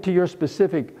 Now, to get to your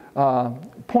specific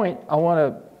point,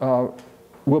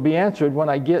 will be answered when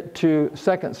I get to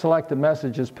Second Selected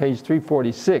Messages, page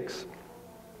 346.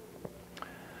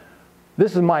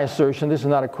 This is my assertion. This is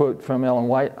not a quote from Ellen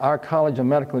White. Our College of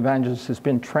Medical Evangelists has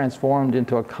been transformed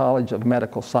into a college of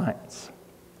medical science.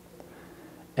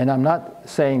 And I'm not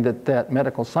saying that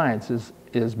medical science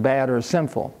is bad or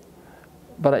sinful.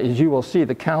 But as you will see,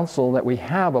 the counsel that we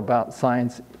have about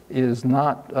science is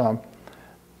not,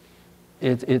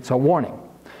 it's a warning.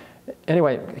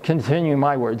 Anyway, continuing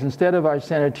my words, instead of our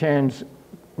sanitariums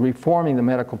reforming the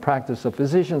medical practice of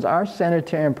physicians, our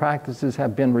sanitarium practices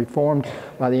have been reformed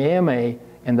by the AMA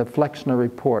and the Flexner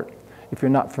Report. If you're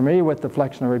not familiar with the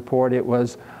Flexner Report, it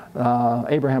was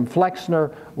Abraham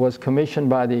Flexner was commissioned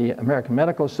by the American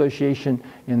Medical Association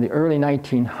in the early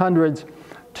 1900s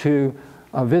to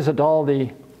visit all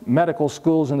the medical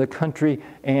schools in the country,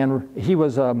 and he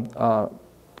was a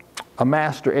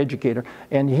master educator,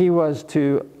 and he was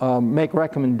to make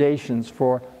recommendations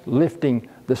for lifting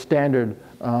the standard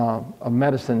of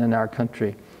medicine in our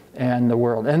country and the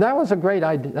world. And that was a great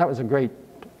idea. That was a great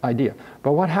idea.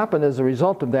 But what happened as a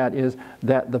result of that is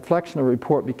that the Flexner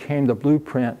Report became the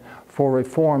blueprint for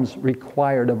reforms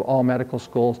required of all medical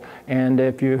schools. And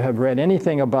if you have read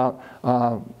anything about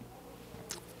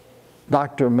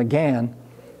Dr. McGann,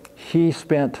 he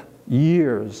spent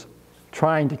years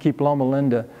trying to keep Loma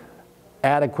Linda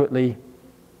adequately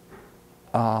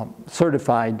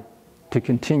certified to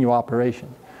continue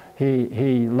operation.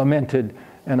 He lamented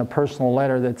in a personal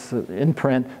letter that's in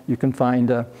print. You can find,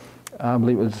 I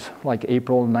believe it was like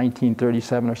April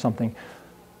 1937 or something,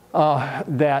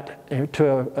 that to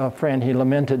a friend he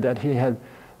lamented that he had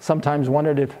sometimes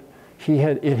wondered if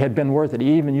it had been worth it.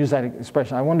 He even used that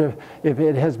expression, I wonder if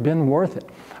it has been worth it.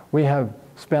 We have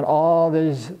spent all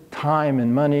this time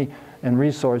and money and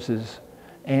resources,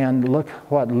 and look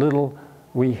what little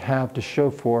we have to show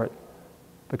for it.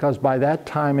 Because by that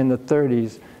time in the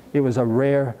 30s, it was a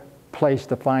rare place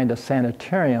to find a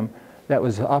sanitarium that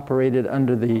was operated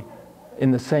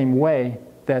in the same way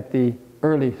that the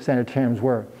early sanitariums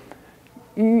were.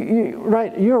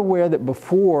 You're aware that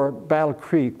before Battle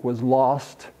Creek was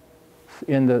lost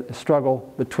in the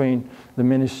struggle between the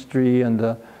ministry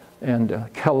and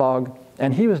Kellogg,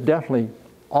 and he was definitely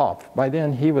off. By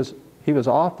then he was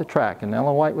off the track, and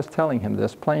Ellen White was telling him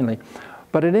this plainly.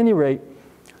 But at any rate,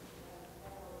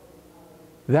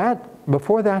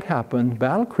 before that happened,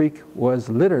 Battle Creek was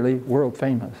literally world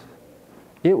famous.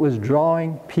 It was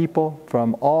drawing people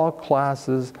from all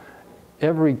classes,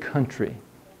 every country,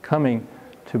 coming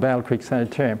to Battle Creek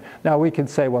Sanitarium. Now we could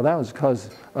say, well, that was because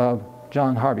of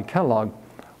John Harvey Kellogg.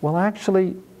 Well,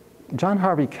 actually, John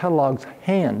Harvey Kellogg's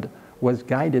hand was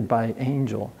guided by an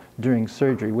angel during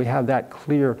surgery. We have that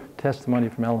clear testimony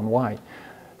from Ellen White.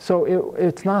 So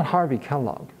it's not Harvey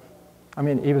Kellogg. I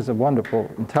mean, he was a wonderful,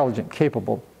 intelligent,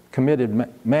 capable, committed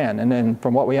man. And then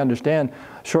from what we understand,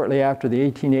 shortly after the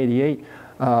 1888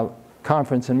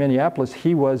 conference in Minneapolis,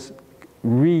 he was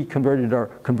reconverted or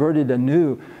converted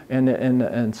anew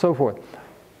and so forth.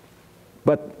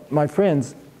 But my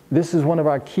friends, this is one of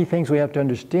our key things we have to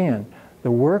understand.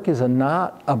 The work is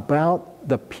not about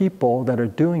the people that are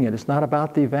doing it. It's not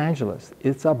about the evangelists.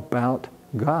 It's about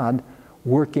God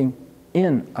working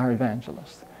in our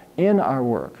evangelists, in our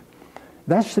work.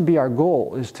 That should be our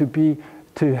goal, is to be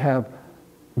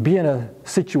in a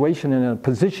situation, in a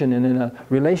position, and in a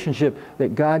relationship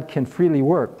that God can freely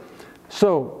work.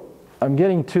 So I'm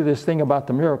getting to this thing about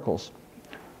the miracles.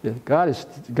 God is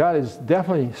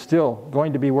definitely still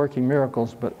going to be working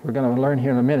miracles, but we're going to learn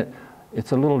here in a minute.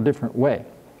 It's a little different way.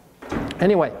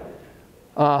 Anyway,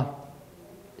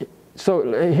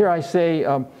 so here I say,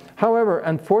 however,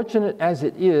 unfortunate as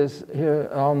it is, here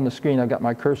on the screen I've got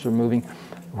my cursor moving,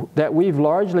 that we've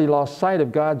largely lost sight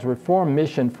of God's reform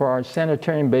mission for our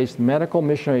sanitarium-based medical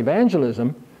missionary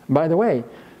evangelism. By the way,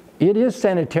 it is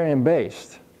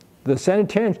sanitarium-based. The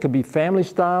sanitariums could be family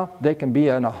style, they can be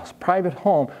in a private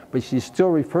home, but she still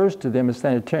refers to them as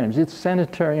sanitariums. It's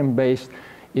sanitarium-based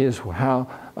is how,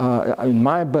 in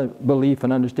my belief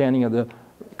and understanding of the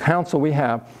counsel we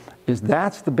have, is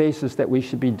that's the basis that we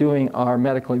should be doing our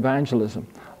medical evangelism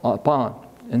upon.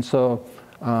 And so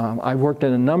I've worked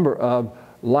in a number of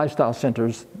lifestyle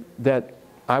centers that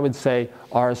I would say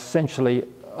are essentially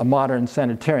a modern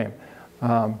sanitarium.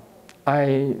 The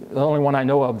only one I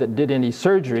know of that did any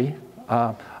surgery,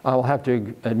 I'll have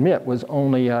to admit, was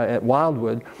only at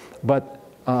Wildwood, but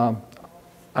I'm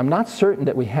not certain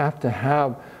that we have to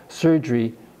have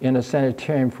surgery in a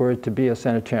sanitarium for it to be a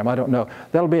sanitarium. I don't know.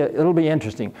 It'll be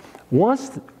interesting. Once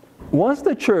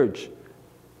the church,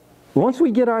 once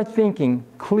we get our thinking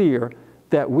clear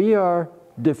that we are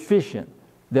deficient,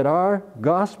 that our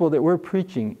gospel that we're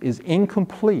preaching is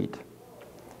incomplete,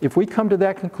 if we come to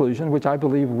that conclusion, which I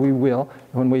believe we will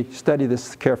when we study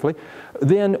this carefully,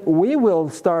 then we will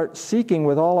start seeking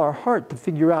with all our heart to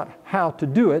figure out how to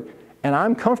do it. And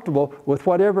I'm comfortable with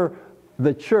whatever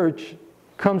the church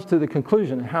comes to the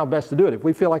conclusion how best to do it. If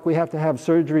we feel like we have to have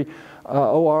surgery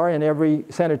OR in every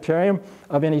sanitarium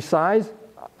of any size,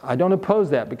 I don't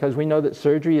oppose that, because we know that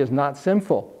surgery is not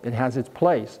sinful. It has its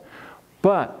place.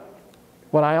 But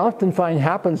what I often find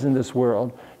happens in this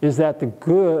world is that the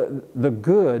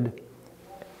good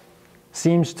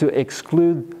seems to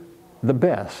exclude the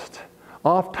best.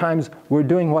 Oftentimes we're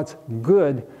doing what's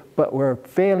good, but we're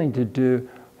failing to do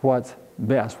what's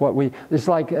best. It's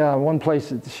like one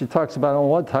place she talks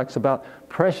about,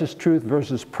 precious truth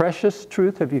versus precious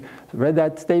truth. Have you read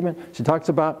that statement? She talks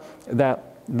about that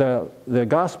the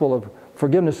gospel of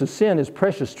forgiveness of sin is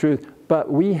precious truth, but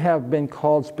we have been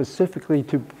called specifically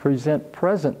to present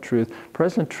present truth.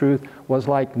 Present truth was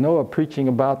like Noah preaching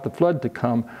about the flood to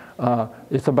come.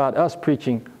 It's about us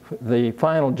preaching the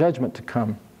final judgment to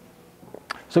come.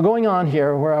 So going on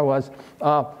here where I was,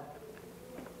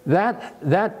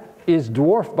 that is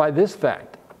dwarfed by this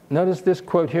fact. Notice this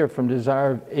quote here from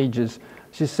Desire of Ages.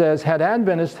 She says, had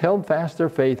Adventists held fast their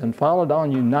faith and followed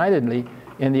on unitedly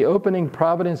in the opening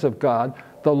providence of God,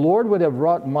 the Lord would have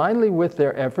wrought mightily with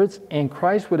their efforts, and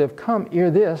Christ would have come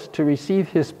ere this to receive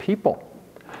his people.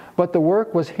 But the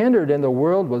work was hindered and the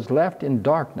world was left in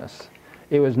darkness.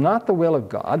 It was not the will of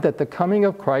God that the coming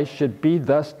of Christ should be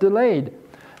thus delayed.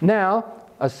 Now,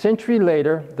 a century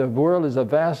later, the world is a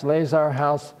vast lazar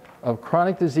house of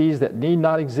chronic disease that need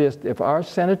not exist if our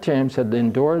sanitariums had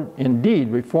indeed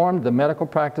reformed the medical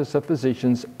practice of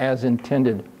physicians as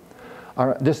intended.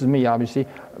 This is me, obviously,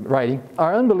 writing.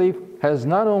 Our unbelief has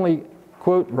not only,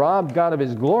 quote, robbed God of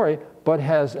his glory, but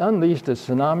has unleashed a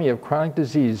tsunami of chronic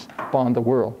disease upon the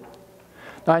world.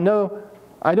 Now, I know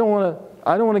I don't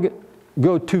want to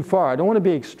go too far. I don't want to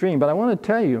be extreme, but I want to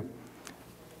tell you,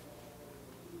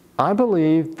 I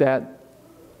believe that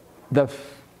the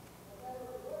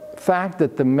fact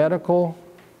that the medical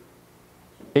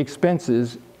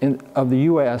expenses of the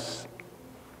U.S.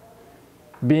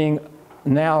 being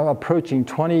now approaching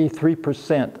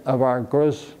 23% of our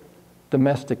gross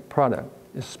domestic product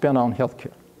is spent on health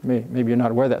care. Maybe you're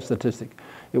not aware of that statistic.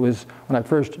 It was, when I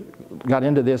first got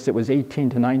into this, it was 18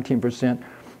 to 19%,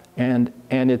 and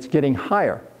it's getting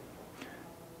higher.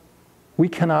 We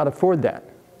cannot afford that.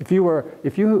 If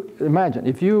you imagine,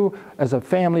 if you as a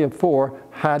family of 4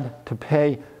 had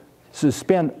to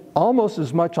spend almost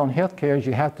as much on health care as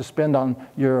you have to spend on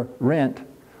your rent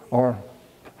or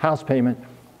house payment,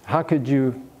 how could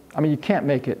you, you can't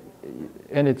make it,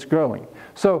 and it's growing.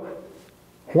 So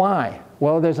why?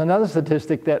 Well, there's another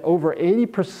statistic that over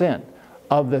 80%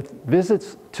 of the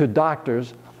visits to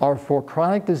doctors are for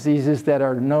chronic diseases that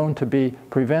are known to be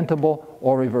preventable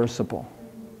or reversible.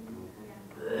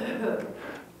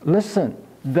 Listen,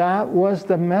 that was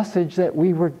the message that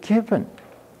we were given.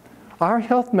 Our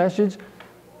health message,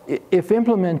 if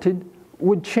implemented,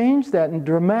 would change that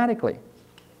dramatically.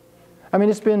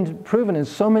 It's been proven in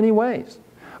so many ways.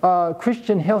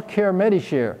 Christian Health Care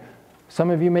MediShare. Some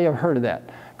of you may have heard of that.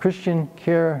 Christian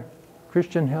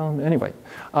Health, anyway,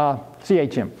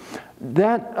 CHM.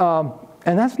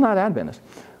 And that's not Adventist.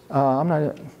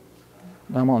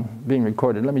 I'm being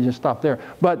recorded. Let me just stop there.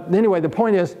 But anyway, the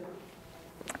point is,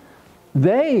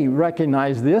 they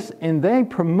recognize this and they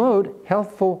promote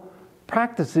healthful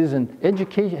practices and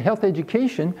education, health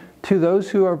education to those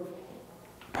who are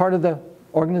part of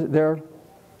their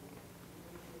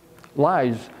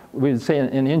lives. We would say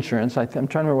in insurance. I'm trying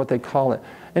to remember what they call it.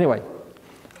 Anyway,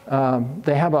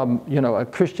 they have a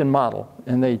Christian model,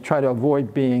 and they try to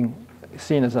avoid being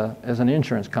seen as an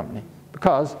insurance company,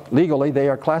 because legally they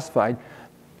are classified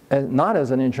not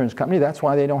as an insurance company. That's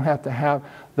why they don't have to have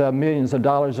the millions of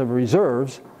dollars of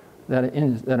reserves that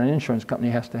an insurance company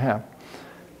has to have.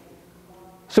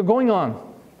 So going on.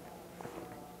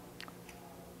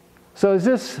 So is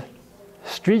this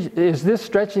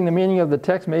stretching the meaning of the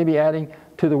text, maybe adding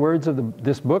to the words of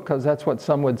this book, because that's what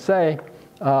some would say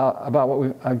about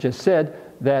what I've just said,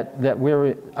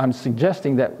 I'm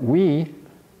suggesting that we,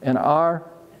 in our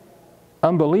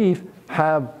unbelief,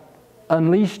 have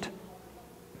unleashed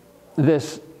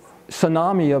this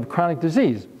tsunami of chronic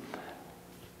disease.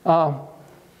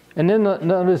 And then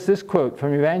notice this quote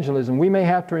from Evangelism: "We may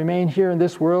have to remain here in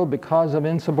this world because of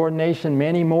insubordination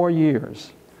many more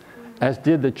years, as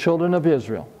did the children of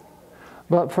Israel.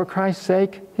 But for Christ's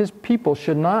sake, His people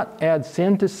should not add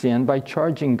sin to sin by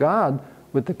charging God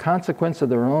with the consequence of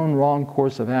their own wrong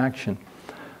course of action."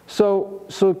 So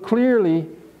clearly,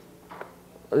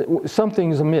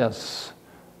 something's amiss.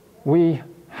 We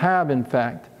have, in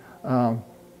fact,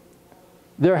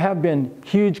 there have been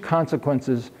huge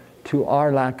consequences to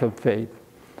our lack of faith.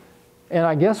 And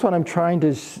I guess what I'm trying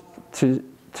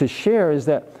to share is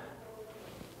that,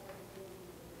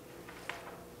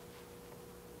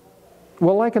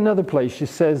 well, like another place, she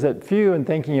says that few, in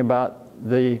thinking about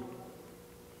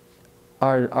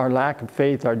our lack of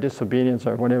faith, our disobedience,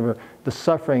 or whatever, the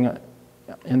suffering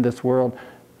in this world,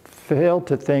 fail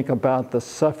to think about the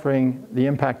suffering, the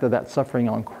impact of that suffering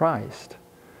on Christ.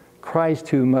 Christ,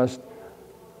 who must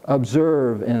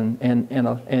observe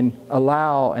and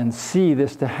allow and see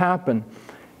this to happen.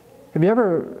 Have you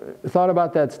ever thought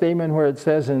about that statement where it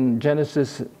says in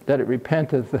Genesis that it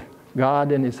repenteth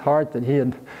God in His heart that He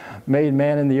had made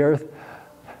man in the earth?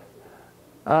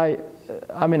 I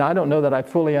mean, I don't know that I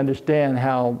fully understand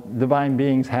how divine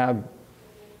beings have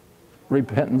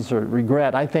repentance or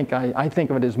regret. I think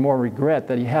of it as more regret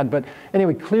that He had. But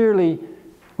anyway, clearly,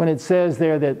 when it says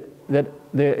there that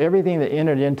everything that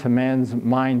entered into man's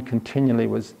mind continually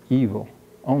was evil,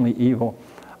 only evil,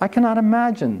 I cannot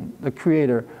imagine the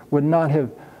Creator would not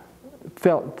have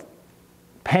felt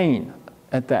pain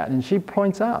at that. And she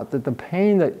points out that the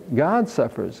pain that God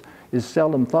suffers is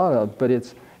seldom thought of, but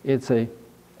it's a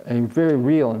very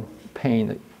real pain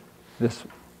that this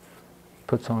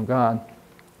puts on God.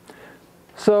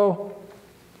 So,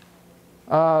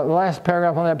 the last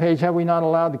paragraph on that page: "Have we not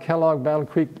allowed the Kellogg Battle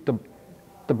Creek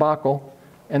debacle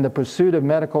and the pursuit of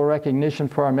medical recognition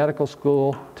for our medical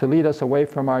school to lead us away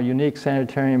from our unique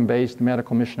sanitarium-based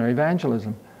medical missionary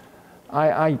evangelism?"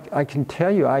 I can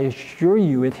tell you, I assure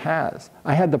you it has.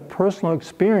 I had the personal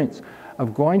experience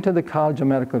of going to the College of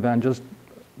Medical Evangelists,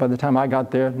 by the time I got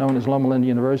there, known as Loma Linda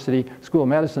University School of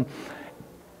Medicine,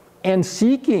 and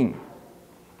seeking,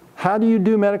 how do you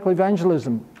do medical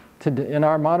evangelism in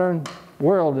our modern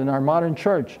world, in our modern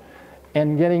church,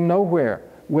 and getting nowhere,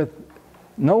 with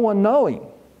no one knowing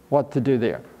what to do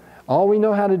there. All we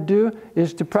know how to do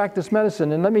is to practice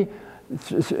medicine. And let me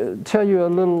tell you a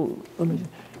little,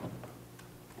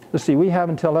 let's see, we have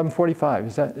until 11:45,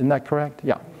 isn't that correct?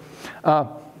 Yeah.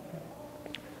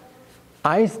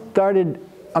 I started,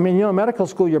 medical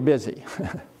school, you're busy.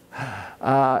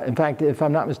 In fact, if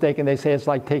I'm not mistaken, they say it's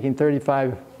like taking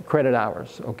 35 credit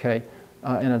hours, okay,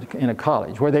 in a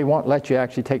college, where they won't let you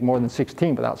actually take more than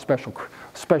 16 without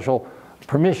special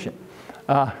permission.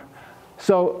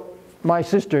 So my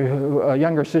sister, a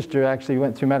younger sister, actually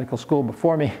went through medical school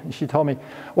before me, and she told me,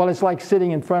 well, it's like sitting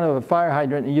in front of a fire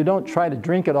hydrant, and you don't try to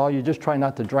drink it all, you just try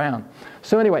not to drown.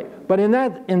 So anyway, but in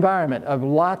that environment of a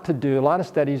lot to do, a lot of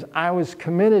studies, I was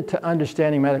committed to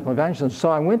understanding medical evangelism. So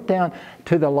I went down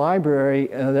to the library,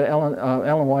 the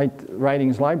Ellen White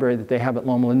Writings Library that they have at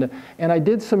Loma Linda, and I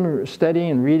did some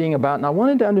studying and reading about, and I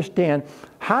wanted to understand,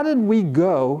 how did we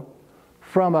go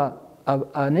from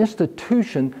an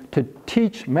institution to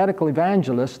teach medical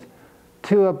evangelists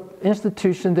to an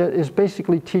institution that is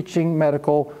basically teaching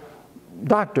medical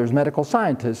doctors, medical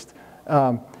scientists.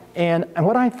 And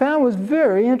what I found was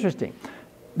very interesting.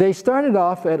 They started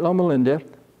off at Loma Linda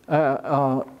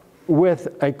with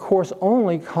a course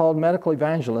only called Medical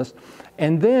Evangelist,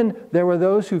 and then there were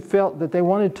those who felt that they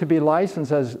wanted to be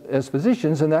licensed as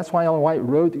physicians, and that's why Ellen White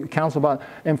wrote counsel about,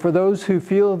 and for those who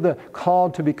feel the call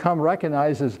to become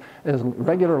recognized as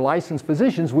regular licensed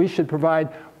physicians, we should provide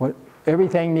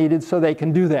everything needed so they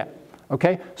can do that.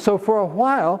 Okay? So for a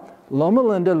while, Loma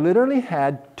Linda literally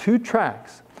had two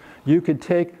tracks. You could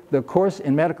take the course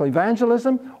in medical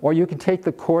evangelism, or you could take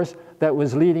the course that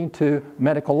was leading to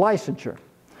medical licensure.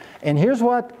 And here's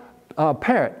what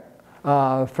Parrott,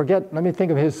 let me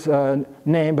think of his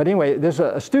name, but anyway, there's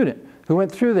a student who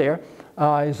went through there.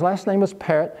 His last name was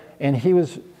Parrott, and he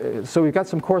was, so we've got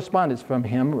some correspondence from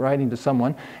him writing to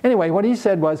someone. Anyway, what he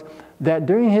said was that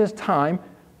during his time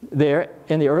there,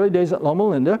 in the early days at Loma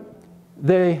Linda,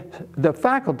 the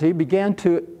faculty began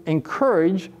to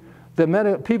encourage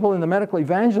the people in the medical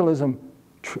evangelism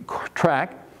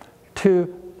track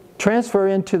to transfer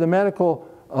into the medical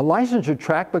licensure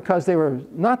track because they were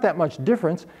not that much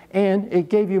difference, and it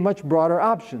gave you much broader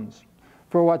options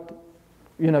for what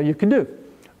you could do.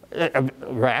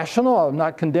 Rational, I'm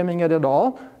not condemning it at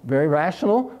all, very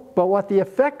rational, but what the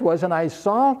effect was, and I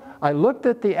looked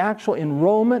at the actual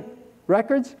enrollment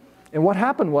records, and what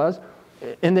happened was,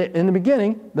 in the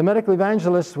beginning, the medical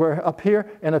evangelists were up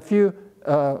here and a few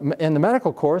in the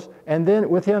medical course, and then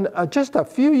within just a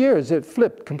few years it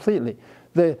flipped completely.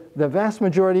 The vast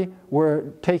majority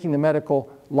were taking the medical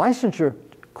licensure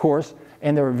course,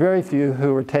 and there were very few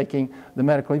who were taking the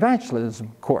medical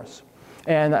evangelism course.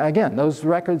 And again, those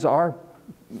records are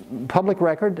public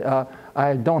record.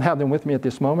 I don't have them with me at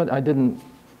this moment.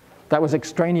 That was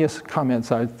extraneous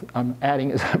comments I'm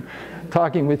adding as I'm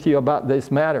talking with you about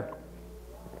this matter.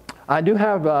 I do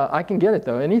have, I can get it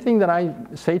though. Anything that I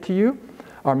say to you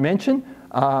or mention,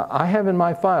 I have in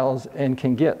my files and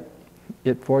can get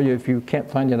it for you if you can't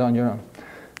find it on your own.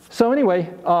 So anyway,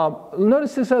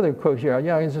 notice this other quote here.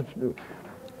 Yeah,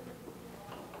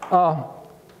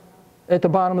 at the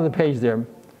bottom of the page there.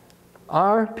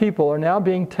 Our people are now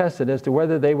being tested as to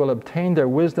whether they will obtain their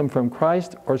wisdom from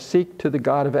Christ or seek to the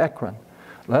God of Ekron.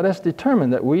 Let us determine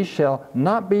that we shall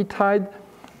not be tied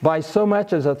by so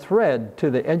much as a thread to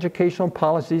the educational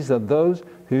policies of those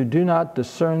who do not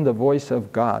discern the voice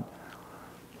of God.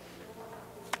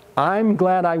 I'm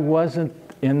glad I wasn't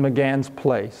in McGann's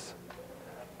place.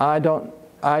 I don't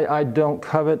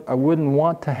covet, I wouldn't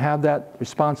want to have that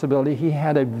responsibility. He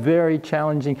had a very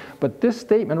challenging, but this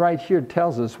statement right here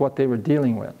tells us what they were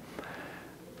dealing with.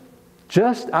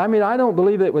 I don't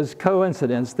believe it was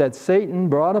coincidence that Satan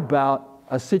brought about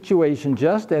a situation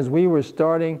just as we were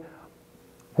starting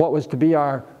what was to be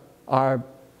our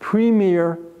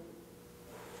premier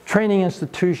training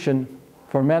institution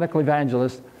for medical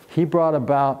evangelists. He brought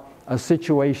about a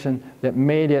situation that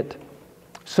made it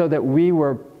so that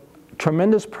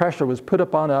tremendous pressure was put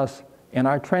upon us in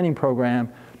our training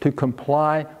program to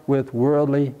comply with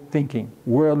worldly thinking,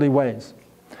 worldly ways.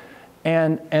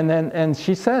 And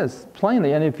she says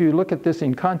plainly, and if you look at this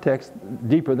in context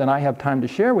deeper than I have time to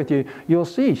share with you, you'll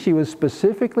see she was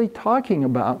specifically talking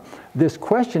about this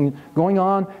question going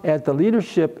on at the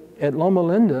leadership at Loma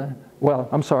Linda,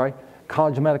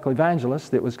 College of Medical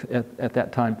Evangelists, it was at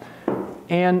that time.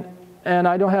 And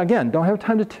I don't have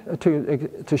time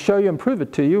to show you and prove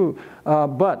it to you,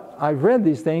 but I've read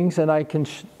these things, and I can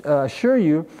assure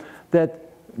you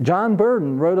that John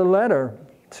Burden wrote a letter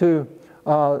to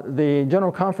the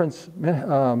General Conference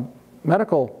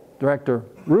Medical Director,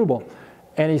 Rubel,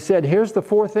 and he said, here's the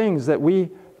 4 things that we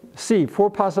see, 4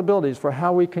 possibilities for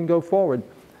how we can go forward.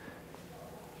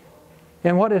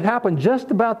 And what had happened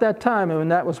just about that time,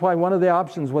 and that was why one of the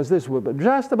options was this, but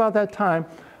just about that time,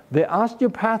 the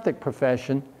osteopathic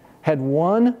profession had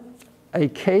won a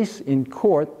case in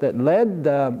court that led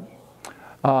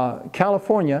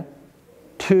California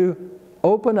to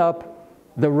open up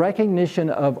the recognition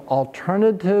of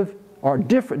alternative, or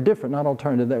different, not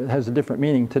alternative, that has a different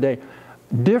meaning today,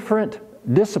 different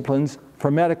disciplines for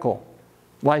medical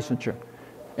licensure.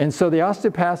 And so the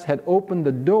osteopaths had opened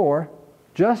the door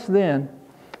just then,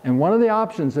 and one of the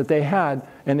options that they had,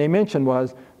 and they mentioned,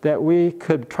 was that we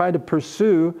could try to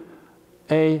pursue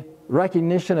a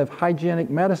recognition of hygienic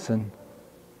medicine.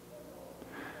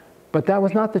 But that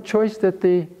was not the choice that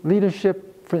the leadership,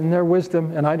 in their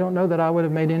wisdom, and I don't know that I would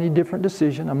have made any different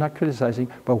decision, I'm not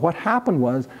criticizing, but what happened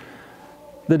was,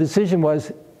 the decision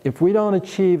was, if we don't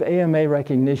achieve AMA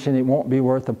recognition, it won't be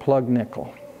worth a plug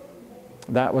nickel.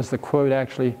 That was the quote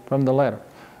actually from the letter.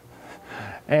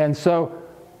 And so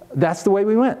that's the way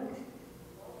we went.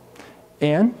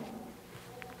 And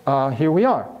here we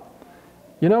are.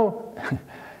 You know,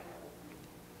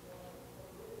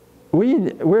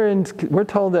 we're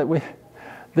told that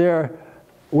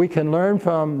we can learn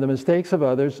from the mistakes of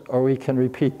others, or we can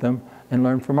repeat them and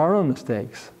learn from our own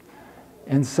mistakes.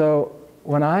 And so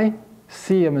when I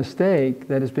see a mistake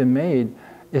that has been made,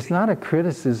 it's not a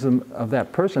criticism of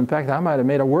that person. In fact, I might have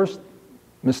made a worse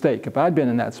mistake if I'd been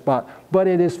in that spot. But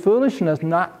it is foolishness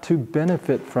not to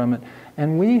benefit from it.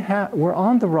 And we're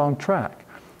on the wrong track.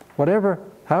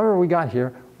 However we got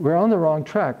here, we're on the wrong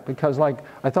track, because like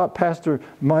I thought Pastor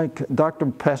Mike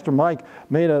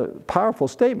made a powerful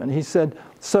statement. He said,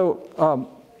 so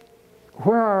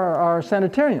where are our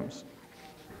sanitariums?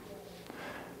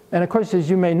 And of course, as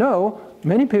you may know,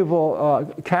 many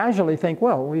people casually think,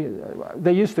 well,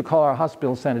 they used to call our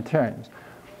hospitals sanitariums.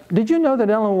 Did you know that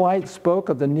Ellen White spoke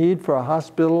of the need for a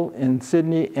hospital in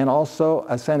Sydney and also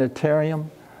a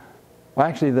sanitarium? Well,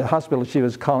 actually, the hospital she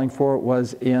was calling for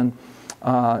was in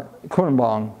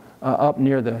Kooraboong, up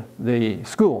near the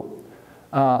school.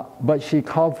 but she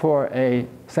called for a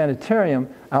sanitarium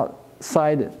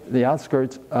outside the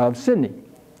outskirts of Sydney.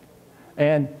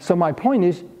 And so my point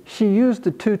is, she used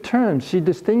the two terms. She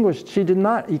distinguished, she did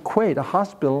not equate a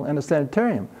hospital and a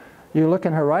sanitarium. You look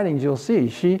in her writings, you'll see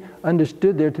she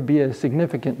understood there to be a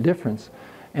significant difference.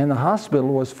 And the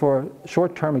hospital was for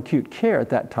short-term acute care at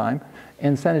that time,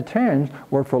 and sanitariums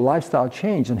were for lifestyle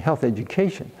change and health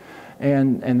education.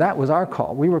 And that was our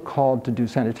call. We were called to do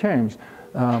sanitariums.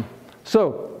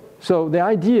 So the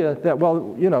idea that,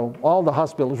 well, you know, all the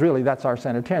hospitals really, that's our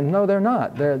sanitarium. No, they're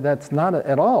not. That's not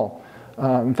at all.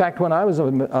 In fact, when I was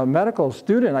a medical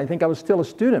student, I think I was still a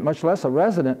student, much less a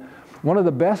resident, one of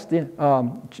the best,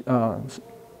 well,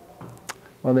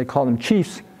 they call them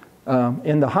chiefs,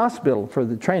 in the hospital for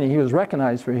the training. He was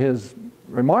recognized for his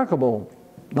remarkable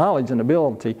knowledge and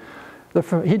ability.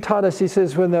 He taught us, he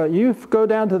says, when you go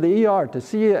down to the ER to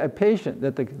see a patient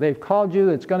that they've called you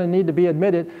that's going to need to be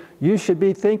admitted, you should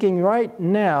be thinking right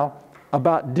now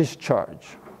about discharge.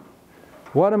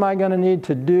 What am I going to need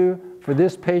to do for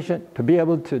this patient to be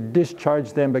able to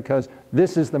discharge them, because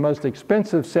this is the most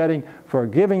expensive setting for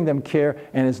giving them care,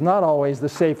 and it's not always the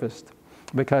safest,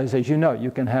 because as you know, you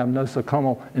can have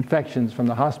nosocomial infections from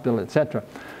the hospital, etc.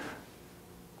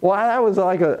 Well, that was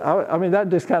like I mean, that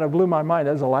just kind of blew my mind.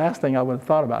 That's the last thing I would have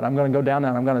thought about. I'm going to go down there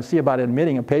and I'm going to see about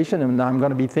admitting a patient, and I'm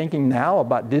going to be thinking now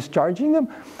about discharging them.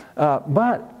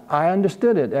 But I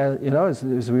understood it, you know, as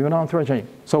we went on through our training.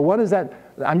 So what is that?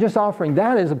 I'm just offering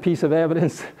that as a piece of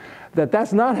evidence that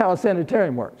that's not how a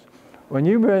sanitarium works. When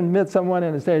you admit someone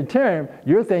in a sanitarium,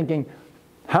 you're thinking,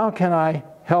 how can I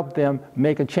help them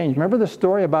make a change? Remember the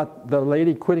story about the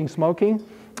lady quitting smoking?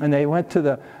 And they went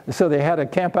to so they had a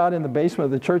camp out in the basement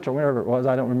of the church or wherever it was.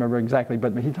 I don't remember exactly,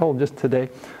 but he told just today.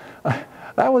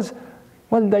 What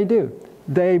did they do?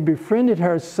 They befriended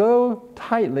her so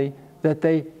tightly that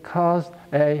they caused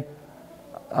a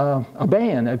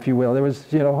ban, if you will. There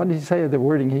was, you know, what did he say? The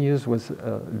wording he used was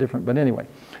different, but anyway.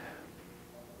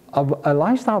 A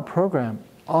lifestyle program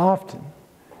often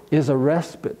is a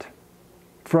respite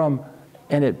from,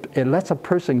 and it lets a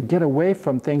person get away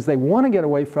from things they want to get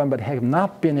away from but have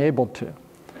not been able to.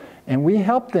 And we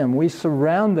help them, we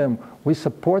surround them, we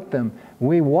support them,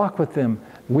 we walk with them,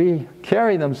 we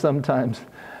carry them sometimes.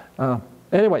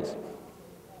 Anyways,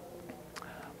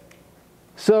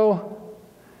 so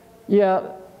yeah,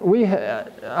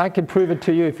 I could prove it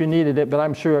to you if you needed it, but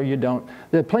I'm sure you don't.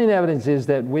 The plain evidence is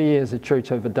that we as a church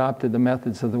have adopted the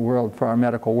methods of the world for our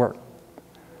medical work.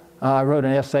 I wrote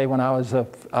an essay when I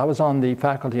was on the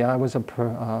faculty. I was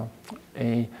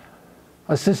a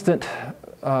assistant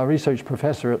research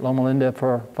professor at Loma Linda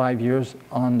for 5 years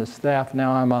on the staff.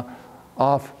 Now I'm a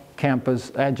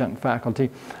off-campus adjunct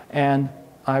faculty, and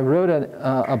I wrote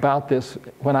about this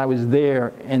when I was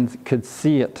there and could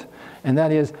see it. And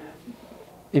that is,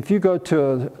 if you go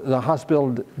to the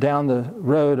hospital down the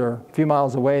road or a few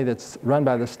miles away that's run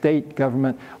by the state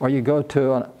government, or you go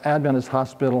to an Adventist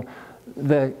hospital,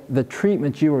 the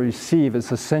treatment you will receive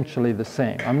is essentially the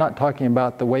same. I'm not talking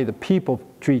about the way the people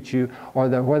treat you or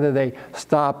whether they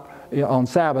stop on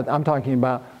Sabbath. I'm talking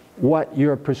about what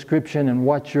your prescription and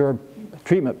what your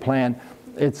treatment plan,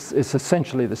 it's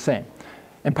essentially the same.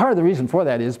 And part of the reason for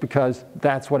that is because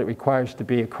that's what it requires to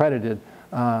be accredited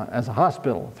as a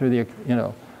hospital through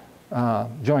the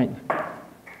joint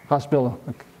hospital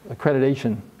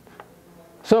accreditation.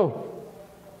 So,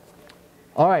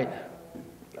 all right.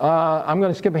 I'm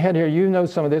going to skip ahead here. You know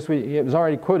some of this. It was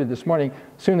already quoted this morning.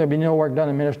 Soon there'll be no work done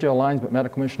in ministerial lines but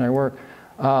medical missionary work.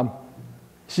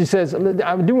 She says,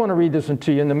 I do want to read this one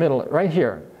to you in the middle, right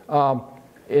here.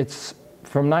 It's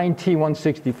from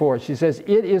 9T164. She says,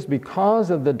 it is because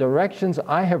of the directions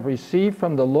I have received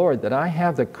from the Lord that I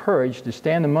have the courage to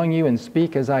stand among you and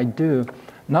speak as I do,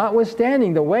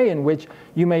 notwithstanding the way in which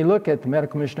you may look at the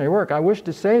medical missionary work. I wish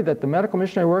to say that the medical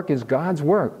missionary work is God's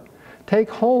work.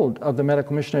 Take hold of the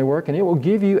medical missionary work, and it will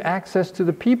give you access to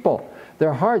the people.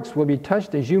 Their hearts will be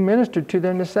touched as you minister to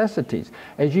their necessities.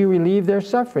 As you relieve their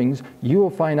sufferings, you will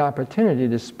find opportunity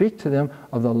to speak to them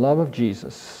of the love of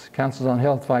Jesus. Counsels on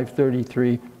Health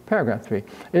 533, paragraph 3. It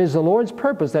is the Lord's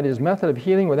purpose that His method of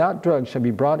healing without drugs shall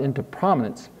be brought into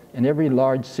prominence in every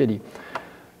large city.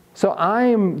 So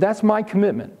that's my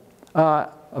commitment.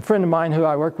 A friend of mine who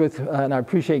I work with and I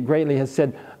appreciate greatly has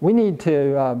said, we need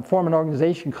to form an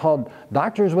organization called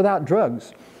Doctors Without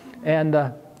Drugs. And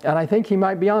I think he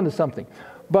might be onto something.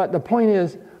 But the point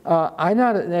is,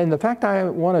 and the fact I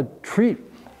want to treat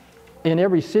in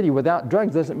every city without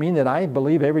drugs doesn't mean that I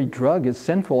believe every drug is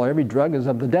sinful or every drug is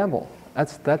of the devil.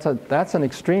 That's an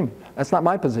extreme. That's not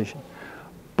my position.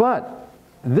 But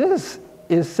this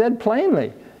is said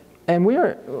plainly. And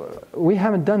we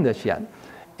haven't done this yet.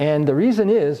 And the reason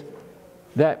is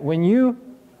that when you,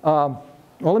 well,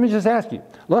 let me just ask you.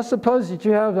 Let's suppose that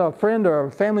you have a friend or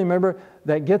a family member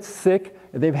that gets sick.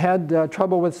 They've had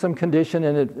trouble with some condition,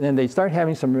 and they start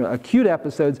having some acute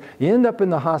episodes. You end up in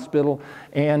the hospital,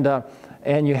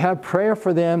 and you have prayer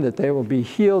for them that they will be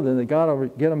healed and that God will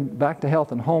get them back to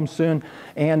health and home soon.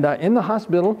 And in the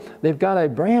hospital, they've got a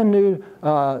brand new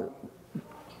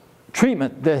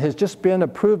treatment that has just been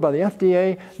approved by the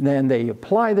FDA. Then they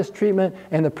apply this treatment,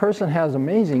 and the person has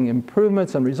amazing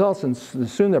improvements and results, and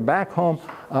soon they're back home,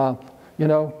 you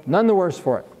know, none the worse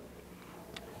for it.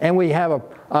 And we have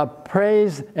a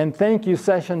praise and thank you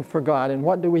session for God. And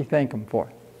what do we thank Him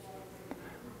for?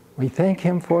 We thank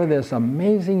Him for this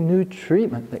amazing new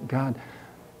treatment that God,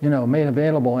 you know, made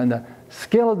available, and the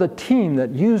skill of the team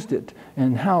that used it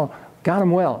and how got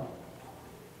them well.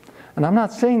 And I'm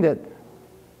not saying that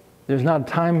there's not a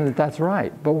time that that's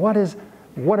right, but what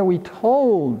are we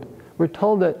told? We're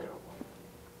told that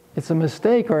it's a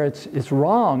mistake or it's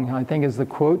wrong, I think is the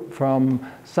quote from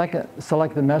Second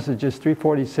Selected Messages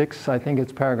 346, I think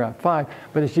it's paragraph 5.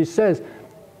 But as she says,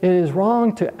 it is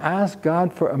wrong to ask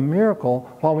God for a miracle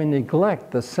while we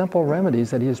neglect the simple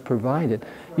remedies that He has provided.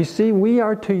 You see, we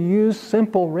are to use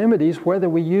simple remedies whether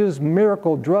we use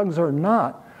miracle drugs or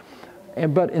not.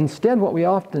 But instead what we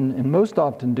often, and most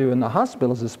often do in the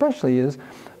hospitals especially is,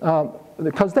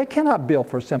 because they cannot bill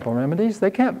for simple remedies.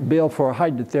 They can't bill for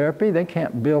hydrotherapy. They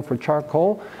can't bill for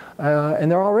charcoal.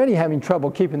 And they're already having trouble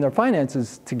keeping their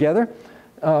finances together.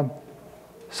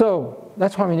 So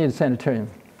that's why we need a sanitarium.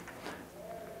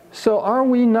 So are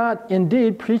we not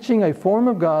indeed preaching a form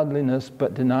of godliness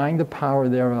but denying the power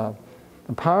thereof?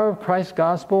 The power of Christ's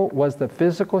gospel was the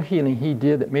physical healing He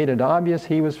did that made it obvious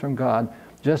He was from God,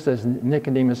 just as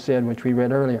Nicodemus said, which we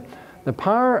read earlier. The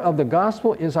power of the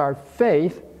gospel is our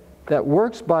faith that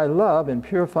works by love and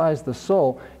purifies the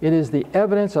soul. It is the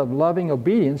evidence of loving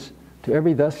obedience to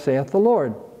every thus saith the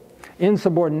Lord.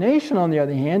 Insubordination, on the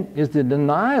other hand, is the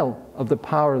denial of the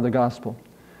power of the gospel.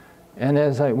 And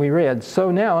as we read,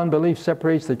 so now unbelief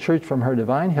separates the church from her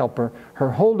divine helper.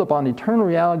 Her hold upon eternal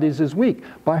realities is weak.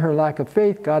 By her lack of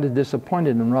faith, God is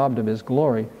disappointed and robbed of His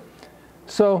glory.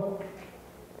 So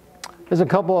there's a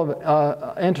couple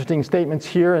of interesting statements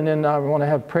here, and then I want to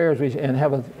have prayers and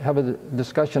have a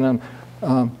discussion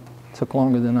on. Took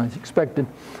longer than I expected.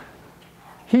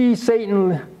 He,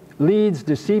 Satan, leads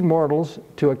deceived mortals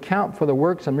to account for the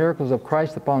works and miracles of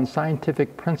Christ upon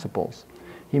scientific principles.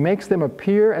 He makes them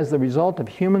appear as the result of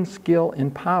human skill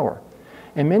and power.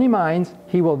 In many minds,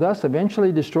 he will thus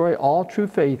eventually destroy all true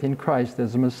faith in Christ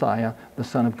as the Messiah, the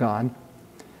Son of God.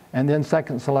 And then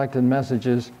Second Selected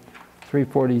Messages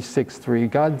 346:3.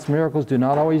 God's miracles do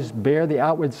not always bear the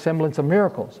outward semblance of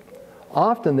miracles.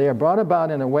 Often they are brought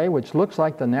about in a way which looks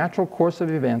like the natural course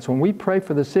of events. When we pray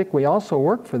for the sick, we also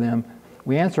work for them.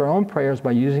 We answer our own prayers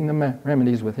by using the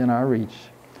remedies within our reach.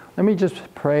 Let me just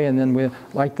pray, and then we'd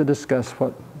like to discuss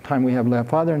what time we have left.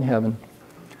 Father in heaven,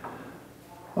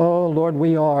 oh Lord,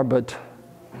 we are but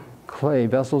clay,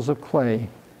 vessels of clay.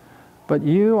 But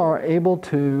you are able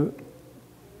to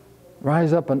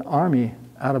rise up an army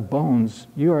out of bones.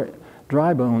 You are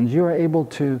dry bones. You are able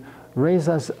to raise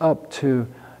us up to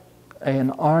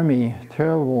an army,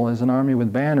 terrible as an army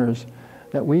with banners,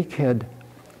 that we could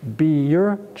be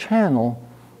your channel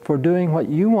for doing what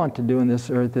you want to do in this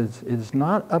earth. It's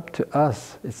not up to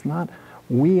us. It's not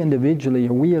we individually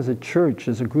or we as a church,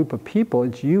 as a group of people.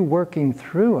 It's you working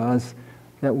through us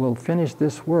that will finish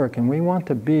this work. And we want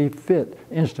to be fit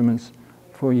instruments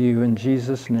for you in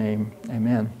Jesus' name.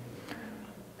 Amen.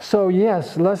 So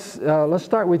yes, let's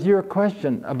start with your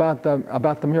question about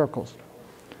the miracles.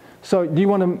 So do you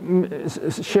want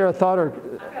to share a thought? Or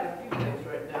I've got a few things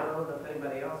written down. I don't know if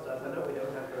anybody else does. I know we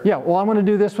don't have to. yeah, well, I'm going to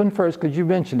do this one first because you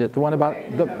mentioned it, the one about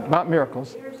about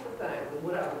miracles. Here's the thing.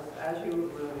 What I was, as you were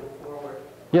moving forward,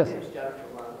 Yes. my name's Jennifer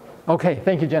Lund. Okay,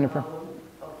 thank you, Jennifer. I'm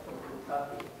from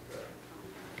Kentucky.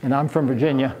 And I'm from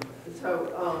Virginia.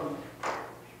 So,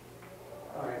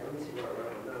 all right, let me see what I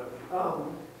wrote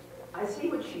down. I see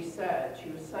what she said. She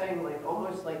was saying like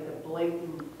almost like the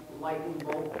blatant lightning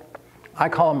bolt. I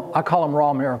call them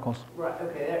raw miracles. Right.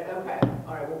 Okay. Okay.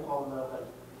 All right. We'll call them that. Then.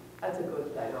 That's a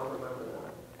good thing. I'll remember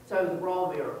that. So the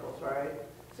raw miracles, right?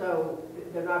 So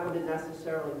they're not going to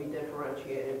necessarily be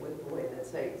differentiated with the way that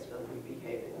Satan's going to be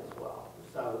behaving as well.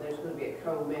 So there's going to be a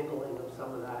commingling of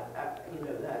some of that, you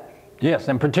know, that. Yes,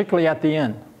 and particularly at the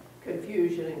end.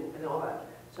 Confusion and all that.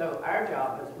 So our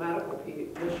job as medical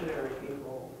missionary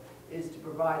people is to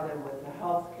provide them with the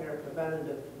health care,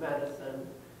 preventative medicine,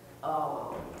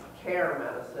 care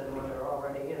medicine when they're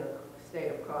already in a state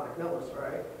of chronic illness,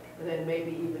 right? And then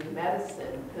maybe even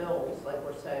medicine, pills, like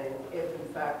we're saying, if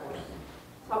in fact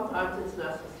sometimes it's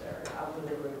necessary. I'm going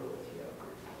to agree with you.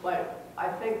 But I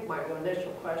think my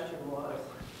initial question was,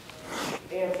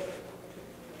 answer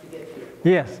to get to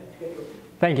Yes.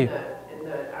 Thank you. In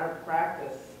that our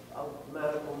practice of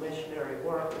medical missionary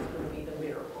work is going to be the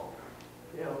miracle.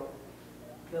 You know,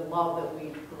 the love that we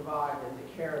provide and the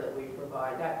care that we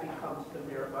provide, that becomes the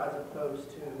miracle as opposed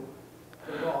to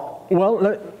the raw.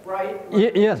 Well, right?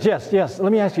 Yes.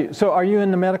 Let me ask you. So, are you in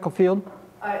the medical field?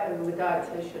 I am a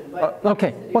dietitian, but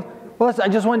okay. Well, I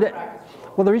just wanted to.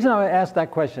 Well, the reason I asked that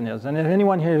question is, and if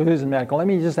anyone here who's in medical, let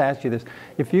me just ask you this.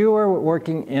 If you were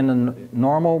working in a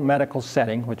normal medical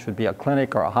setting, which would be a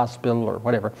clinic or a hospital or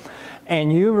whatever,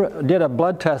 and you did a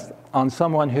blood test on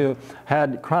someone who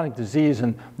had chronic disease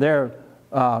and their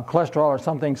cholesterol or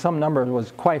something, some number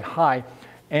was quite high,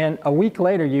 and a week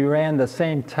later you ran the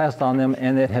same test on them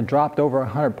and it had dropped over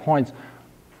 100 points,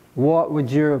 what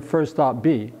would your first thought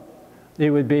be? It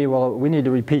would be, well, we need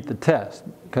to repeat the test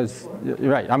because,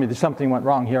 right, I mean, there's something went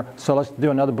wrong here, so let's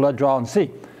do another blood draw and see.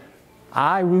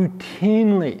 I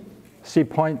routinely see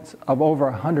points of over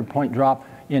 100-point drop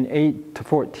in 8 to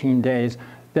 14 days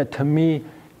that to me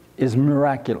is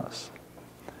miraculous.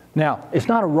 Now, it's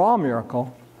not a raw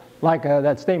miracle like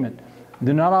that statement.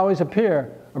 Do not always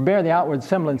appear or bear the outward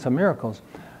semblance of miracles.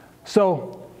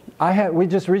 So we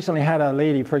just recently had a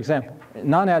lady, for example,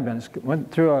 non-Adventist,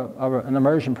 went through an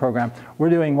immersion program. We're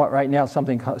doing what right now,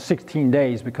 something called 16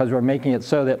 days because we're making it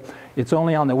so that it's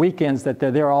only on the weekends that they're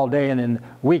there all day, and in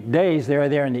weekdays they're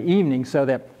there in the evening so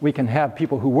that we can have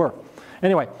people who work.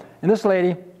 Anyway, and this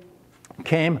lady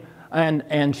came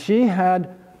and she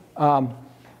had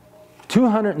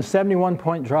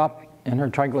 271-point drop in her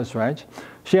triglycerides.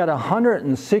 She had a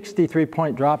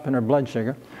 163-point drop in her blood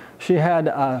sugar. She had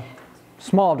a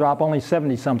small drop, only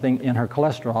 70-something in her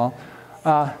cholesterol.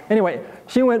 Anyway,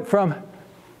 she went from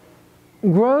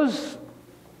gross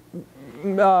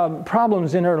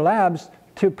problems in her labs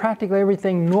to practically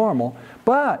everything normal.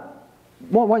 But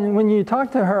when you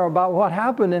talk to her about what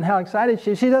happened and how excited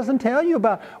she doesn't tell you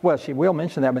about, well, she will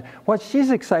mention that, but what she's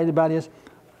excited about is,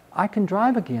 I can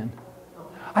drive again.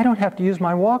 I don't have to use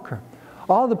my walker.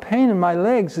 All the pain in my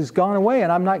legs has gone away,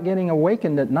 and I'm not getting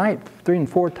awakened at night 3 and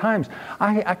 4 times.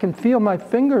 I can feel my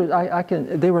fingers.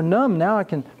 They were numb. Now I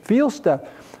can feel stuff.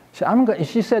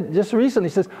 She said just recently,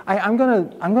 she says, I'm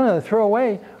gonna throw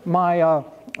away my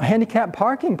handicap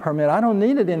parking permit. I don't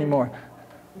need it anymore.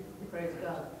 Praise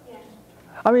God.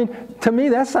 I mean, to me,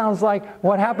 that sounds like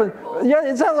what happened. Yeah,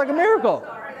 it sounds like a miracle.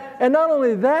 And not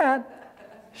only that,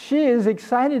 she is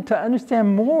excited to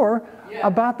understand more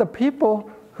about the people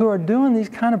who are doing these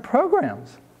kind of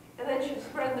programs. And then she's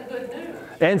spreading the good news.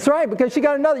 And it's right, because she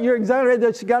got another, you're exactly right,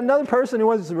 that she got another person who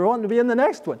was wanting to be in the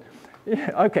next one.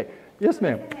 Yeah, okay, yes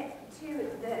ma'am. Isn't it too,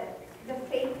 the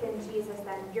faith in Jesus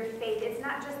then, your faith, it's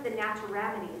not just the natural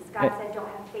remedies. God said don't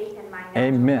have faith in my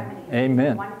natural remedies. Amen.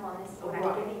 It's wonderful, and this is what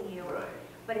I'm giving you.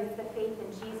 But it's the faith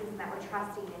in Jesus and that we're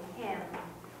trusting in Him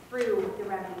through the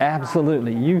remedies.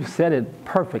 Absolutely, you said it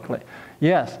perfectly.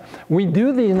 Yes, we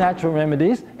do these natural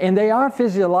remedies, and they are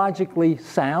physiologically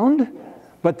sound,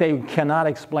 but they cannot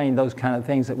explain those kind of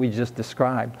things that we just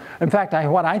described. In fact,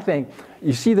 what I think,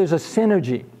 you see there's a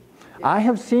synergy. I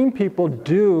have seen people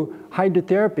do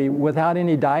hydrotherapy without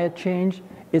any diet change.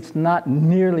 It's not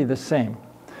nearly the same.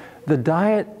 The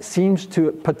diet seems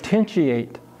to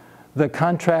potentiate the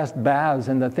contrast baths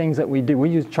and the things that we do. We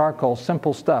use charcoal,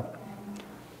 simple stuff.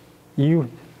 Yes,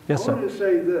 sir. I want to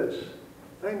say this.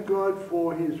 Thank God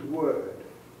for His Word.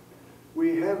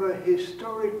 We have a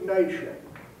historic nation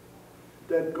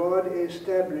that God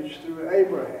established through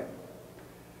Abraham.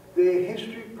 Their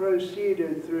history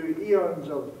proceeded through eons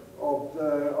of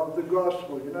the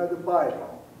gospel, you know, the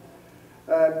Bible.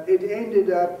 It ended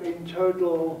up in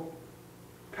total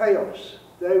chaos.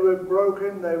 They were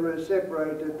broken, they were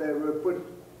separated, they were put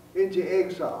into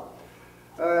exile.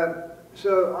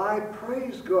 So I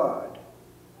praise God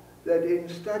that in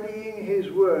studying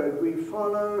His Word, we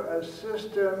follow a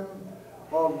system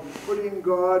of putting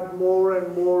God more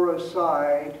and more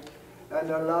aside and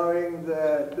allowing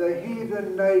the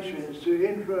heathen nations to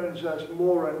influence us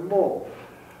more and more.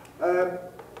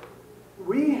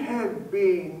 We have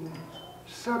been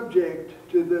subject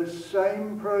to the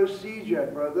same procedure,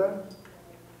 brother,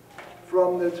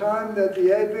 from the time that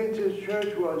the Adventist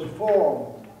Church was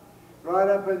formed right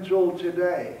up until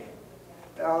today.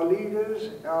 Our leaders,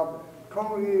 our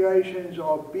congregations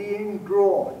are being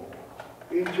drawn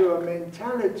into a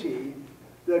mentality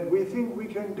that we think we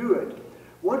can do it.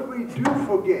 What we do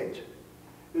forget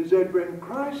is that when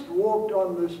Christ walked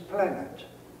on this planet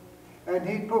and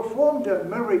He performed a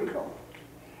miracle,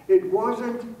 It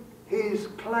wasn't his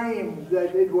claim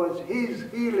that it was his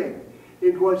healing.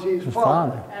 It was his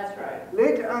Father. That's right.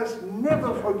 Let us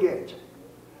never forget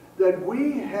that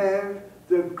we have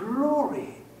the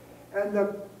glory and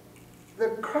the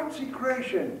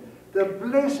consecration, the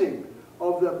blessing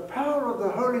of the power of the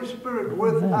Holy Spirit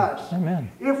with us.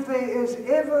 Amen. If there is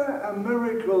ever a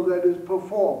miracle that is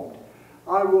performed,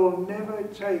 I will never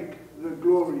take the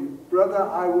glory. Brother,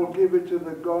 I will give it to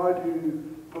the God who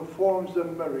performs the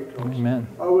miracles. Amen.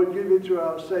 I will give it to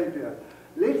our Savior.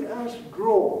 Let us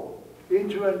draw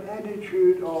into an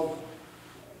attitude of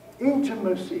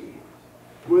intimacy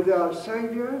with our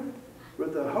Savior,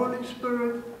 with the Holy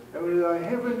Spirit, and with our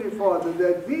Heavenly Father,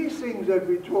 that these things that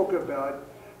we talk about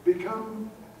become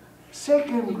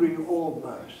secondary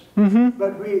almost.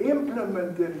 But we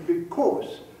implement them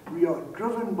because we are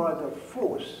driven by the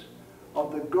force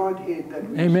of the Godhead that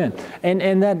we Amen. serve.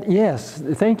 And that, yes,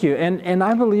 thank you. And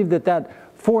I believe that that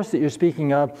force that you're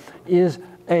speaking of is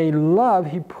a love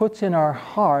He puts in our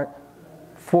heart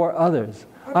for others.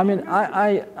 I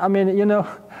mean, you know,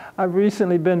 I've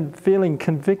recently been feeling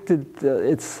convicted.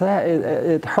 It's sad.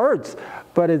 It hurts,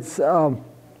 but it's. I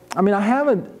mean, I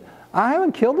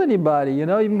haven't killed anybody. You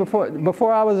know, even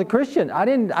before I was a Christian, I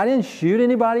didn't shoot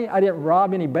anybody. I didn't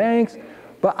rob any banks,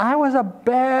 but I was a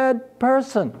bad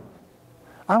person.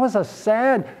 I was a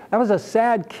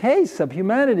sad case of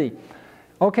humanity.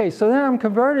 Okay, so then I'm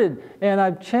converted, and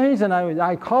I've changed, and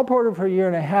I colported for a year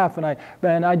and a half, and I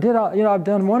did, you know, I've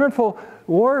done wonderful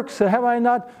works. Have I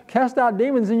not cast out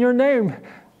demons in your name?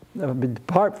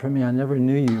 Depart from me, I never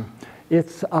knew you.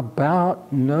 It's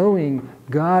about knowing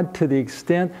God to the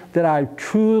extent that I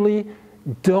truly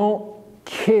don't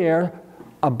care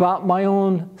about my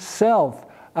own self.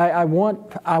 I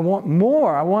want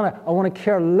more. I want to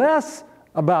care less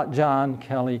about John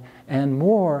Kelly and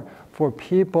more for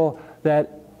people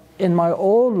that in my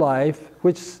old life,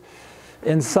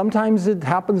 and sometimes it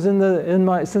happens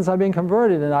since I've been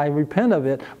converted, and I repent of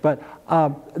it, but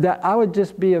that I would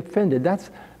just be offended.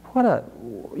 That's what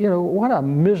a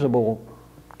miserable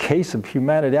case of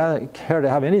humanity. I don't care to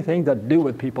have anything to do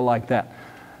with people like that.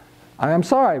 I'm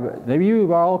sorry, but maybe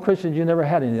you are all Christians, you never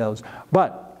had any of those.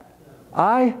 But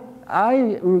I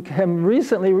am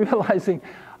recently realizing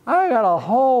I got a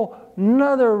whole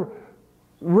nother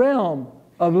realm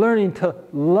of learning to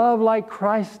love like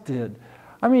Christ did.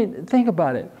 I mean, think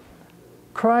about it.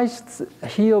 Christ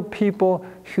healed people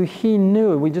who He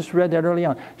knew, we just read that early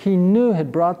on, He knew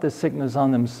had brought the sickness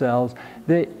on themselves.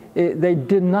 They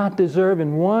did not deserve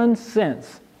in one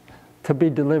sense to be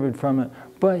delivered from it,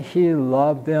 but He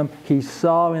loved them. He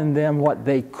saw in them what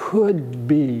they could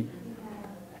be.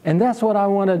 And that's what I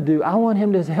want to do. I want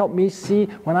Him to help me see,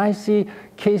 when I see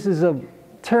cases of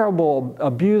terrible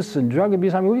abuse and drug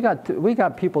abuse. I mean, we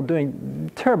got people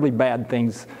doing terribly bad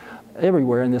things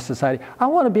everywhere in this society. I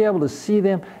want to be able to see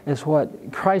them as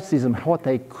what Christ sees them, what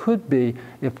they could be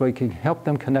if we can help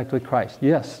them connect with Christ.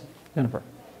 Yes, Jennifer.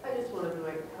 I just wanted to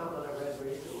make a comment I read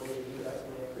recently that you guys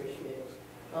may appreciate.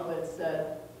 It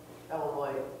said, Ellen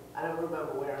White, I don't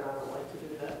remember where, and I don't like to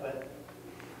do that, but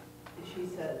she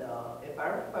said, if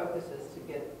our focus is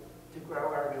to grow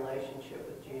our relationship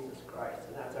with Jesus Christ,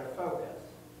 and that's our focus,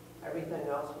 everything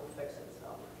else will fix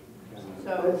itself.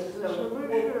 So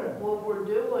what we're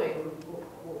doing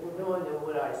and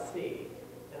what I see,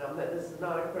 and this is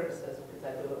not a criticism because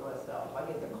I do it myself. I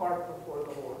get the cart before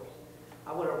the horse.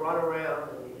 I want to run around.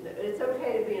 It's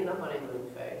okay to be in the honeymoon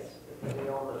phase. We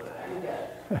all know that. You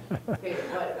get it. Okay,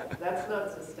 but that's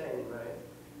not sustaining, right?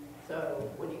 So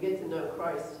when you get to know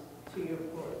Christ, to your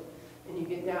point, and you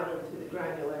get down into the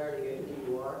granularity of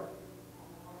who you are,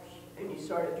 and you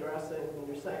start addressing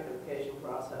your sanctification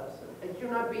process, and you're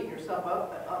not beating yourself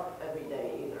up every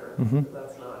day either. Mm-hmm.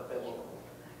 That's not biblical.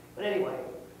 But anyway,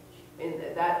 and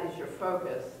that is your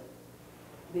focus.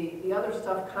 The other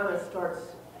stuff kind of starts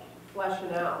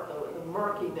fleshing out. The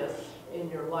murkiness in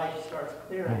your life starts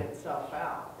clearing itself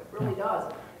out. It really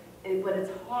does. But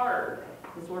it's hard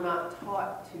because we're not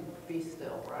taught to be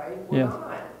still, right? We're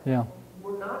not. Yeah.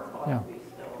 We're not taught to be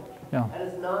still. Yeah. That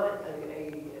is not a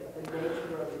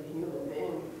nature of the human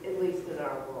being, at least in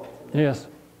our world today. Yes.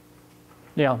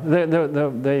 Yeah.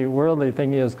 The worldly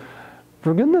thing is,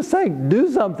 for goodness sake,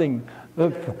 do something.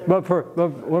 But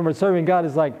when we're serving God,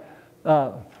 it's like,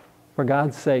 for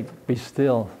God's sake, be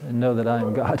still and know that I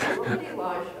am God. Look at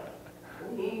Elijah.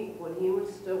 When he was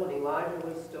still, when Elijah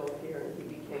was still here, and he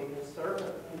became his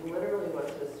servant. He literally was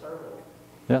his servant.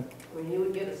 Yeah. When he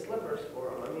would get his slippers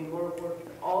for him. I mean, we're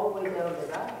all the way down to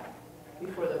that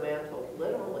before the mantle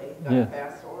literally got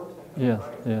passed on to him. Yes.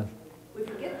 Right? Yes. We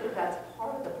forget that that's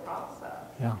part of the process.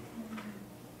 Yeah.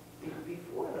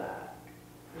 Before that,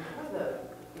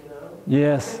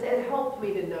 Yes. It helped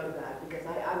me to know that, because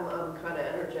I'm kind of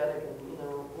energetic and,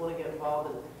 want to get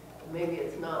involved, and maybe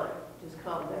it's not. Just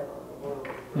calm down on the world.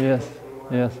 Yes,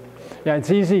 yes. Yeah, it's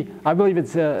easy. I believe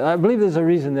there's a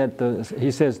reason that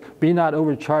he says, be not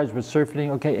overcharged with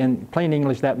surfeiting. Okay, in plain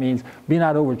English that means be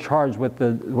not overcharged with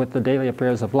the daily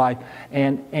affairs of life.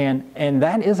 And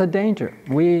that is a danger.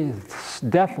 We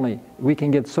can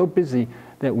get so busy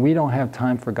that we don't have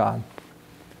time for God.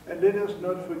 And let us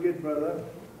not forget, brother,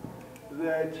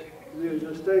 that there's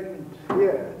a statement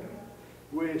here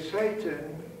where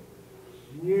Satan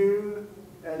knew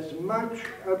as much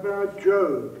about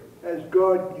Job as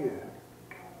God knew.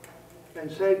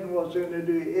 And Satan was going to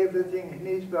do everything in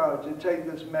his power to take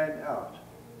this man out.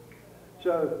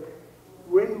 So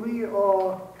when we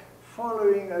are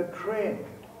following a trend,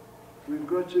 we've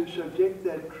got to subject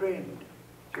that trend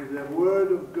to the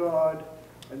Word of God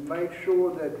and make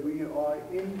sure that we are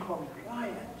in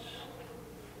compliance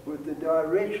with the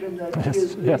direction that He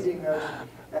is leading us,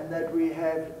 and that we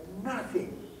have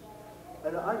nothing.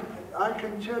 And I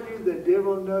can tell you the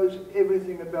devil knows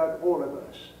everything about all of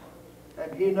us.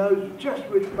 And he knows just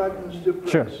which buttons to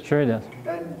press. Sure he does.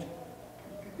 And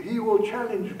he will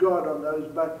challenge God on those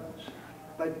buttons.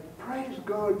 But praise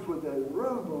God for the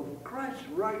robe of Christ's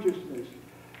righteousness.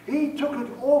 He took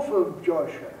it off of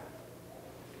Joshua.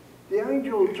 The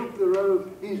angel took the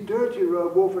robe, his dirty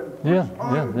robe off, and put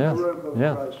on the robe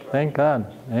of Christ. Thank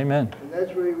God. Amen. And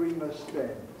that's where we must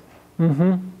stand.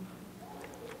 Mm-hmm.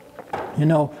 I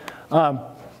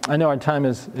know our time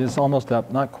is almost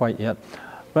up, not quite yet.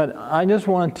 But I just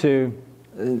want to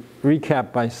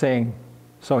recap by saying,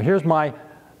 so here's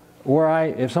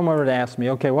if someone were to ask me,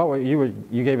 okay,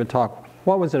 you gave a talk,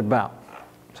 what was it about?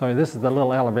 So this is the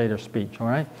little elevator speech, all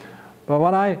right? But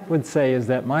what I would say is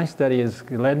that my study has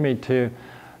led me to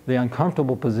the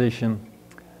uncomfortable position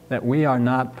that we are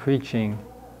not preaching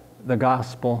the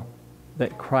gospel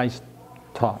that Christ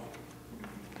taught.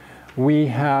 We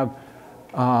have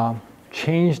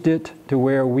changed it to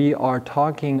where we are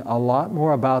talking a lot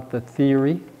more about the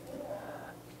theory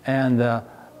and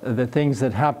the things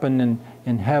that happen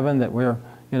in heaven, that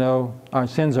our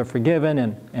sins are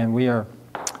forgiven and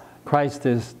Christ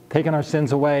has taken our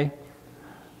sins away.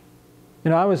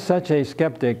 I was such a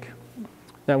skeptic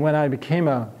that when I became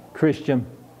a Christian,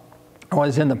 I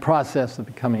was in the process of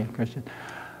becoming a Christian,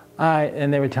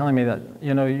 and they were telling me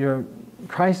that,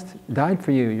 Christ died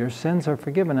for you. Your sins are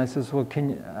forgiven. I says, well,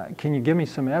 can you give me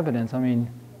some evidence? I mean,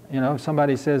 if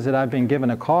somebody says that I've been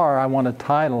given a car, I want a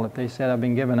title. If they said I've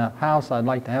been given a house, I'd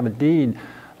like to have a deed.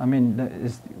 I mean,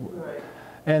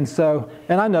 and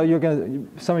I know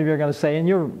some of you are going to say, and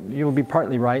you'll be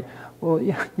partly right, well,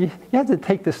 you have to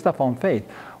take this stuff on faith.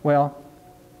 Well,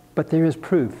 but there is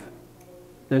proof.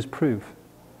 There's proof.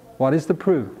 What is the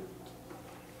proof?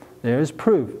 There is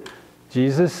proof.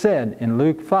 Jesus said in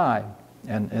Luke 5,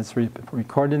 and it's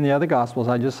recorded in the other Gospels.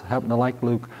 I just happen to like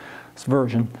Luke's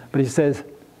version. But he says,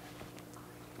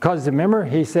 because remember,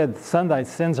 he said, son, thy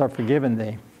sins are forgiven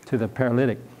thee, to the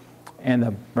paralytic. And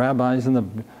the rabbis and the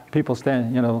people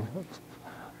standing,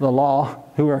 the law,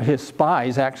 who are his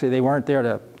spies, actually, they weren't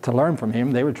there to learn from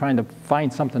him. They were trying to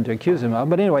find something to accuse him of.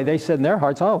 But anyway, they said in their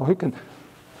hearts,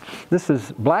 this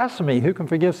is blasphemy. Who can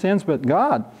forgive sins but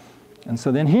God? And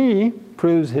so then he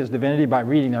proves his divinity by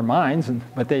reading their minds,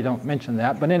 but they don't mention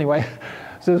that. But anyway,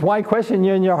 says, why question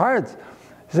you in your hearts?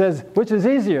 He says, which is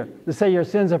easier, to say your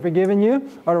sins are forgiven you,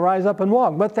 or to rise up and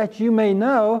walk? But that you may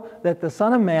know that the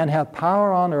Son of Man hath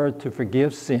power on earth to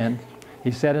forgive sin.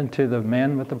 He said unto the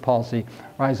man with the palsy,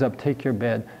 rise up, take your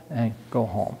bed, and go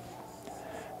home.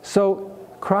 So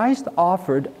Christ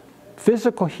offered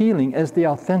physical healing as the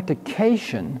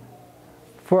authentication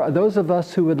for those of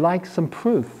us who would like some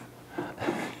proof.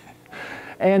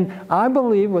 And I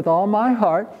believe with all my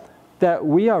heart that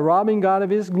we are robbing God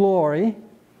of His glory.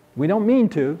 We don't mean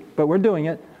to, but we're doing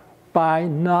it by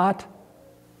not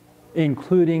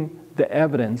including the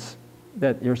evidence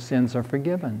that your sins are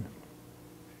forgiven.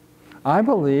 I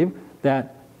believe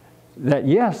that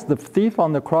yes, the thief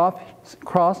on the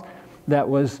cross that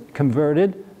was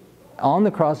converted on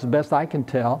the cross, as best I can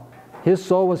tell, his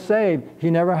soul was saved. He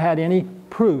never had any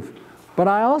proof. But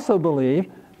I also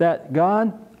believe that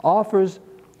God offers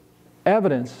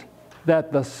evidence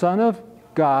that the Son of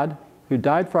God, who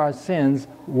died for our sins,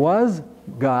 was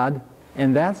God,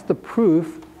 and that's the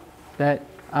proof that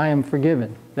I am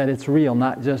forgiven, that it's real,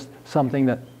 not just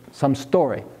some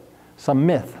story, some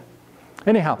myth.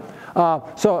 Anyhow,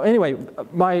 so anyway,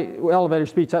 my elevator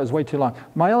speech, that was way too long.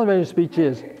 My elevator speech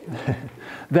is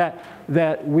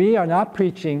that we are not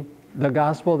preaching the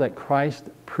gospel that Christ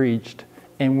preached,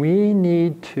 and we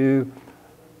need to,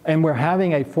 and we're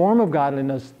having a form of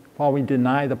godliness while we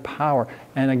deny the power.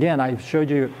 And again, I showed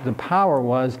you the power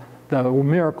was the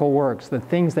miracle works, the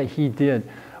things that he did.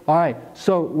 All right,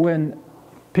 so when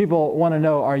people want to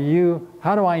know,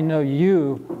 how do I know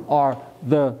you are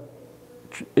the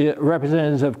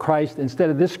representatives of Christ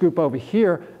instead of this group over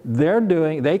here?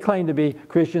 They claim to be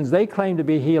Christians, they claim to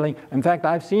be healing. In fact,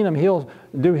 I've seen them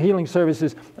do healing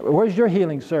services. Where's your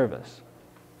healing service?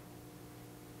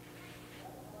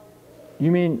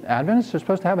 You mean Adventists are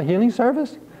supposed to have a healing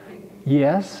service?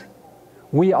 Yes,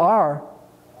 we are.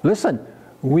 Listen,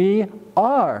 we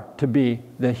are to be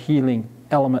the healing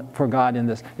element for God in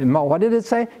this. And what did it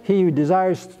say? He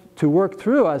desires to work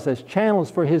through us as channels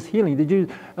for his healing.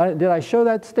 Did I show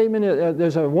that statement?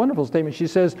 There's a wonderful statement. She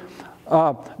says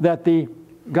that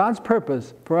God's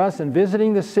purpose for us in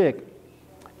visiting the sick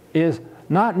is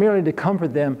not merely to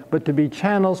comfort them, but to be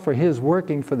channels for his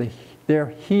working for their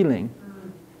healing.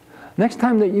 Next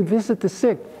time that you visit the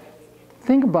sick,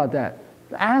 think about that.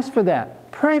 Ask for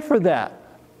that. Pray for that.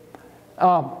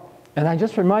 And I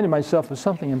just reminded myself of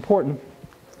something important.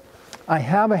 I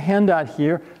have a handout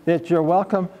here that you're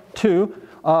welcome to.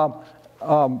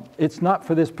 It's not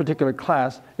for this particular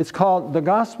class. It's called The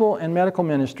Gospel and Medical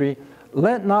Ministry.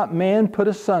 Let not man put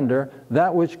asunder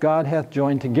that which God hath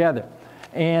joined together.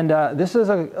 And this is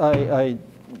a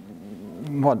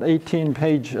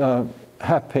 18-page,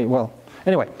 half-page, well,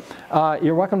 anyway,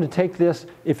 you're welcome to take this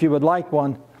if you would like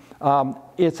one.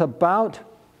 It's about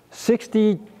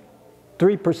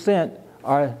 63%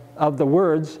 of the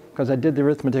words, because I did the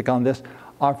arithmetic on this,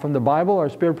 are from the Bible or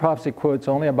Spirit Prophecy quotes.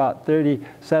 Only about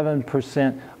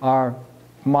 37% are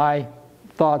my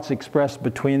thoughts expressed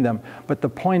between them. But the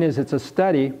point is, it's a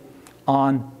study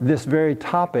on this very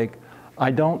topic.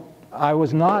 I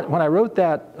was not, when I wrote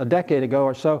that a decade ago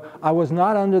or so, I was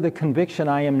not under the conviction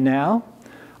I am now.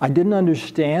 I didn't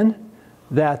understand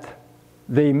that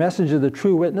the message of the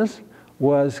true witness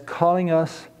was calling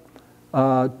us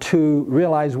to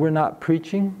realize we're not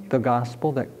preaching the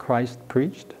gospel that Christ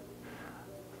preached.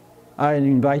 I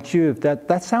invite you, if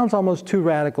that sounds almost too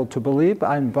radical to believe, but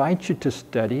I invite you to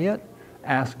study it.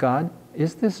 Ask God,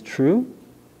 is this true?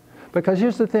 Because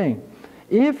here's the thing.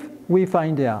 If we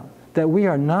find out that we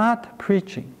are not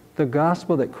preaching the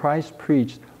gospel that Christ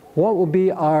preached, what will be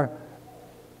our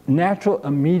natural,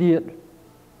 immediate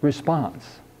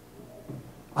response?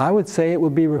 I would say it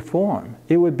would be reform.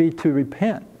 It would be to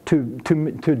repent, to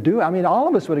do. I mean, all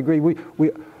of us would agree.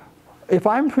 If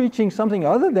I'm preaching something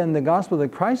other than the gospel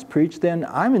that Christ preached, then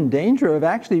I'm in danger of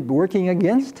actually working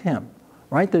against him,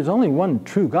 right? There's only one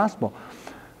true gospel.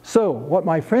 So what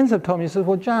my friends have told me is,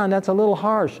 well, John, that's a little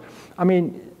harsh. I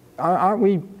mean, aren't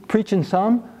we preaching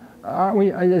some?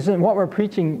 Isn't what we're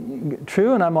preaching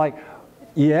true? And I'm like,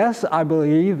 yes, I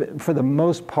believe for the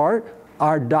most part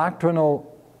our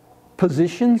doctrinal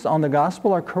positions on the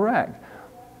gospel are correct.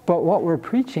 But what we're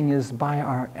preaching is by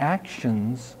our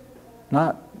actions,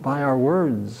 not by our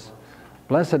words.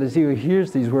 Blessed is he who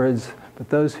hears these words, but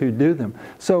those who do them.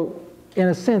 So, in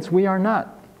a sense, we are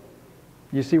not.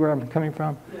 You see where I'm coming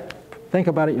from? Yeah. Think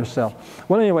about it yourself.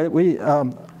 Well, anyway,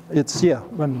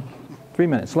 3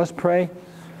 minutes. Let's pray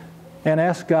and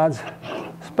ask God's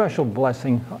special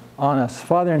blessing on us.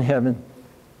 Father in heaven,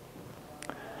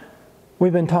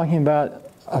 we've been talking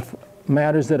about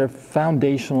matters that are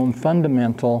foundational and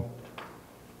fundamental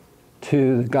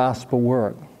to the gospel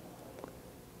work.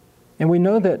 And we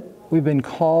know that we've been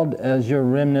called as your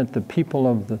remnant, the people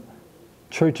of the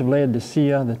Church of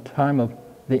Laodicea, the time of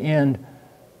the end,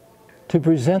 to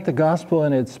present the gospel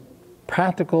in its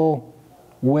practical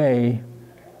way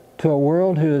to a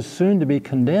world who is soon to be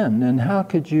condemned. And how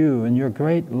could you, in your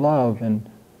great love and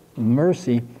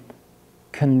mercy,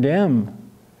 condemn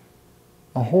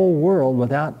a whole world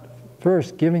without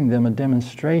first giving them a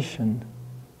demonstration,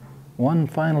 one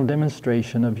final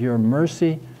demonstration of your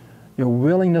mercy, your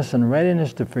willingness and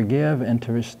readiness to forgive and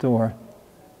to restore.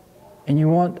 And you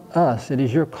want us, it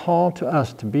is your call to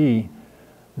us to be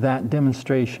that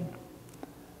demonstration.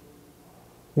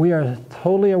 We are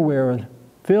totally aware,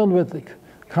 filled with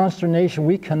consternation,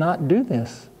 we cannot do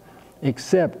this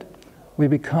except we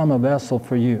become a vessel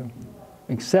for you.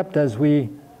 Except as we,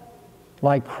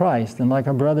 like Christ and like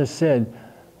our brother said,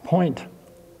 point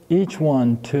each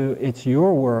one to it's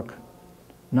your work,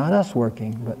 not us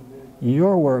working, but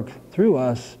your work through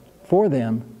us for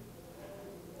them.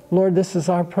 Lord, this is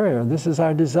our prayer. This is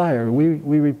our desire.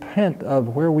 We repent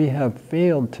of where we have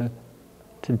failed to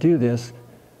do this.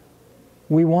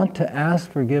 We want to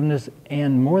ask forgiveness,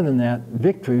 and more than that,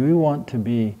 victory. We want to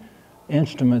be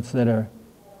instruments that are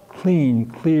clean,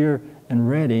 clear, and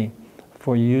ready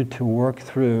for you to work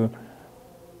through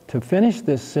to finish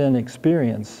this sin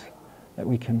experience, that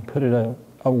we can put it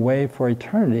a way for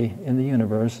eternity in the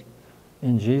universe.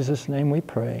 In Jesus' name we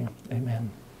pray.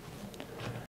 Amen.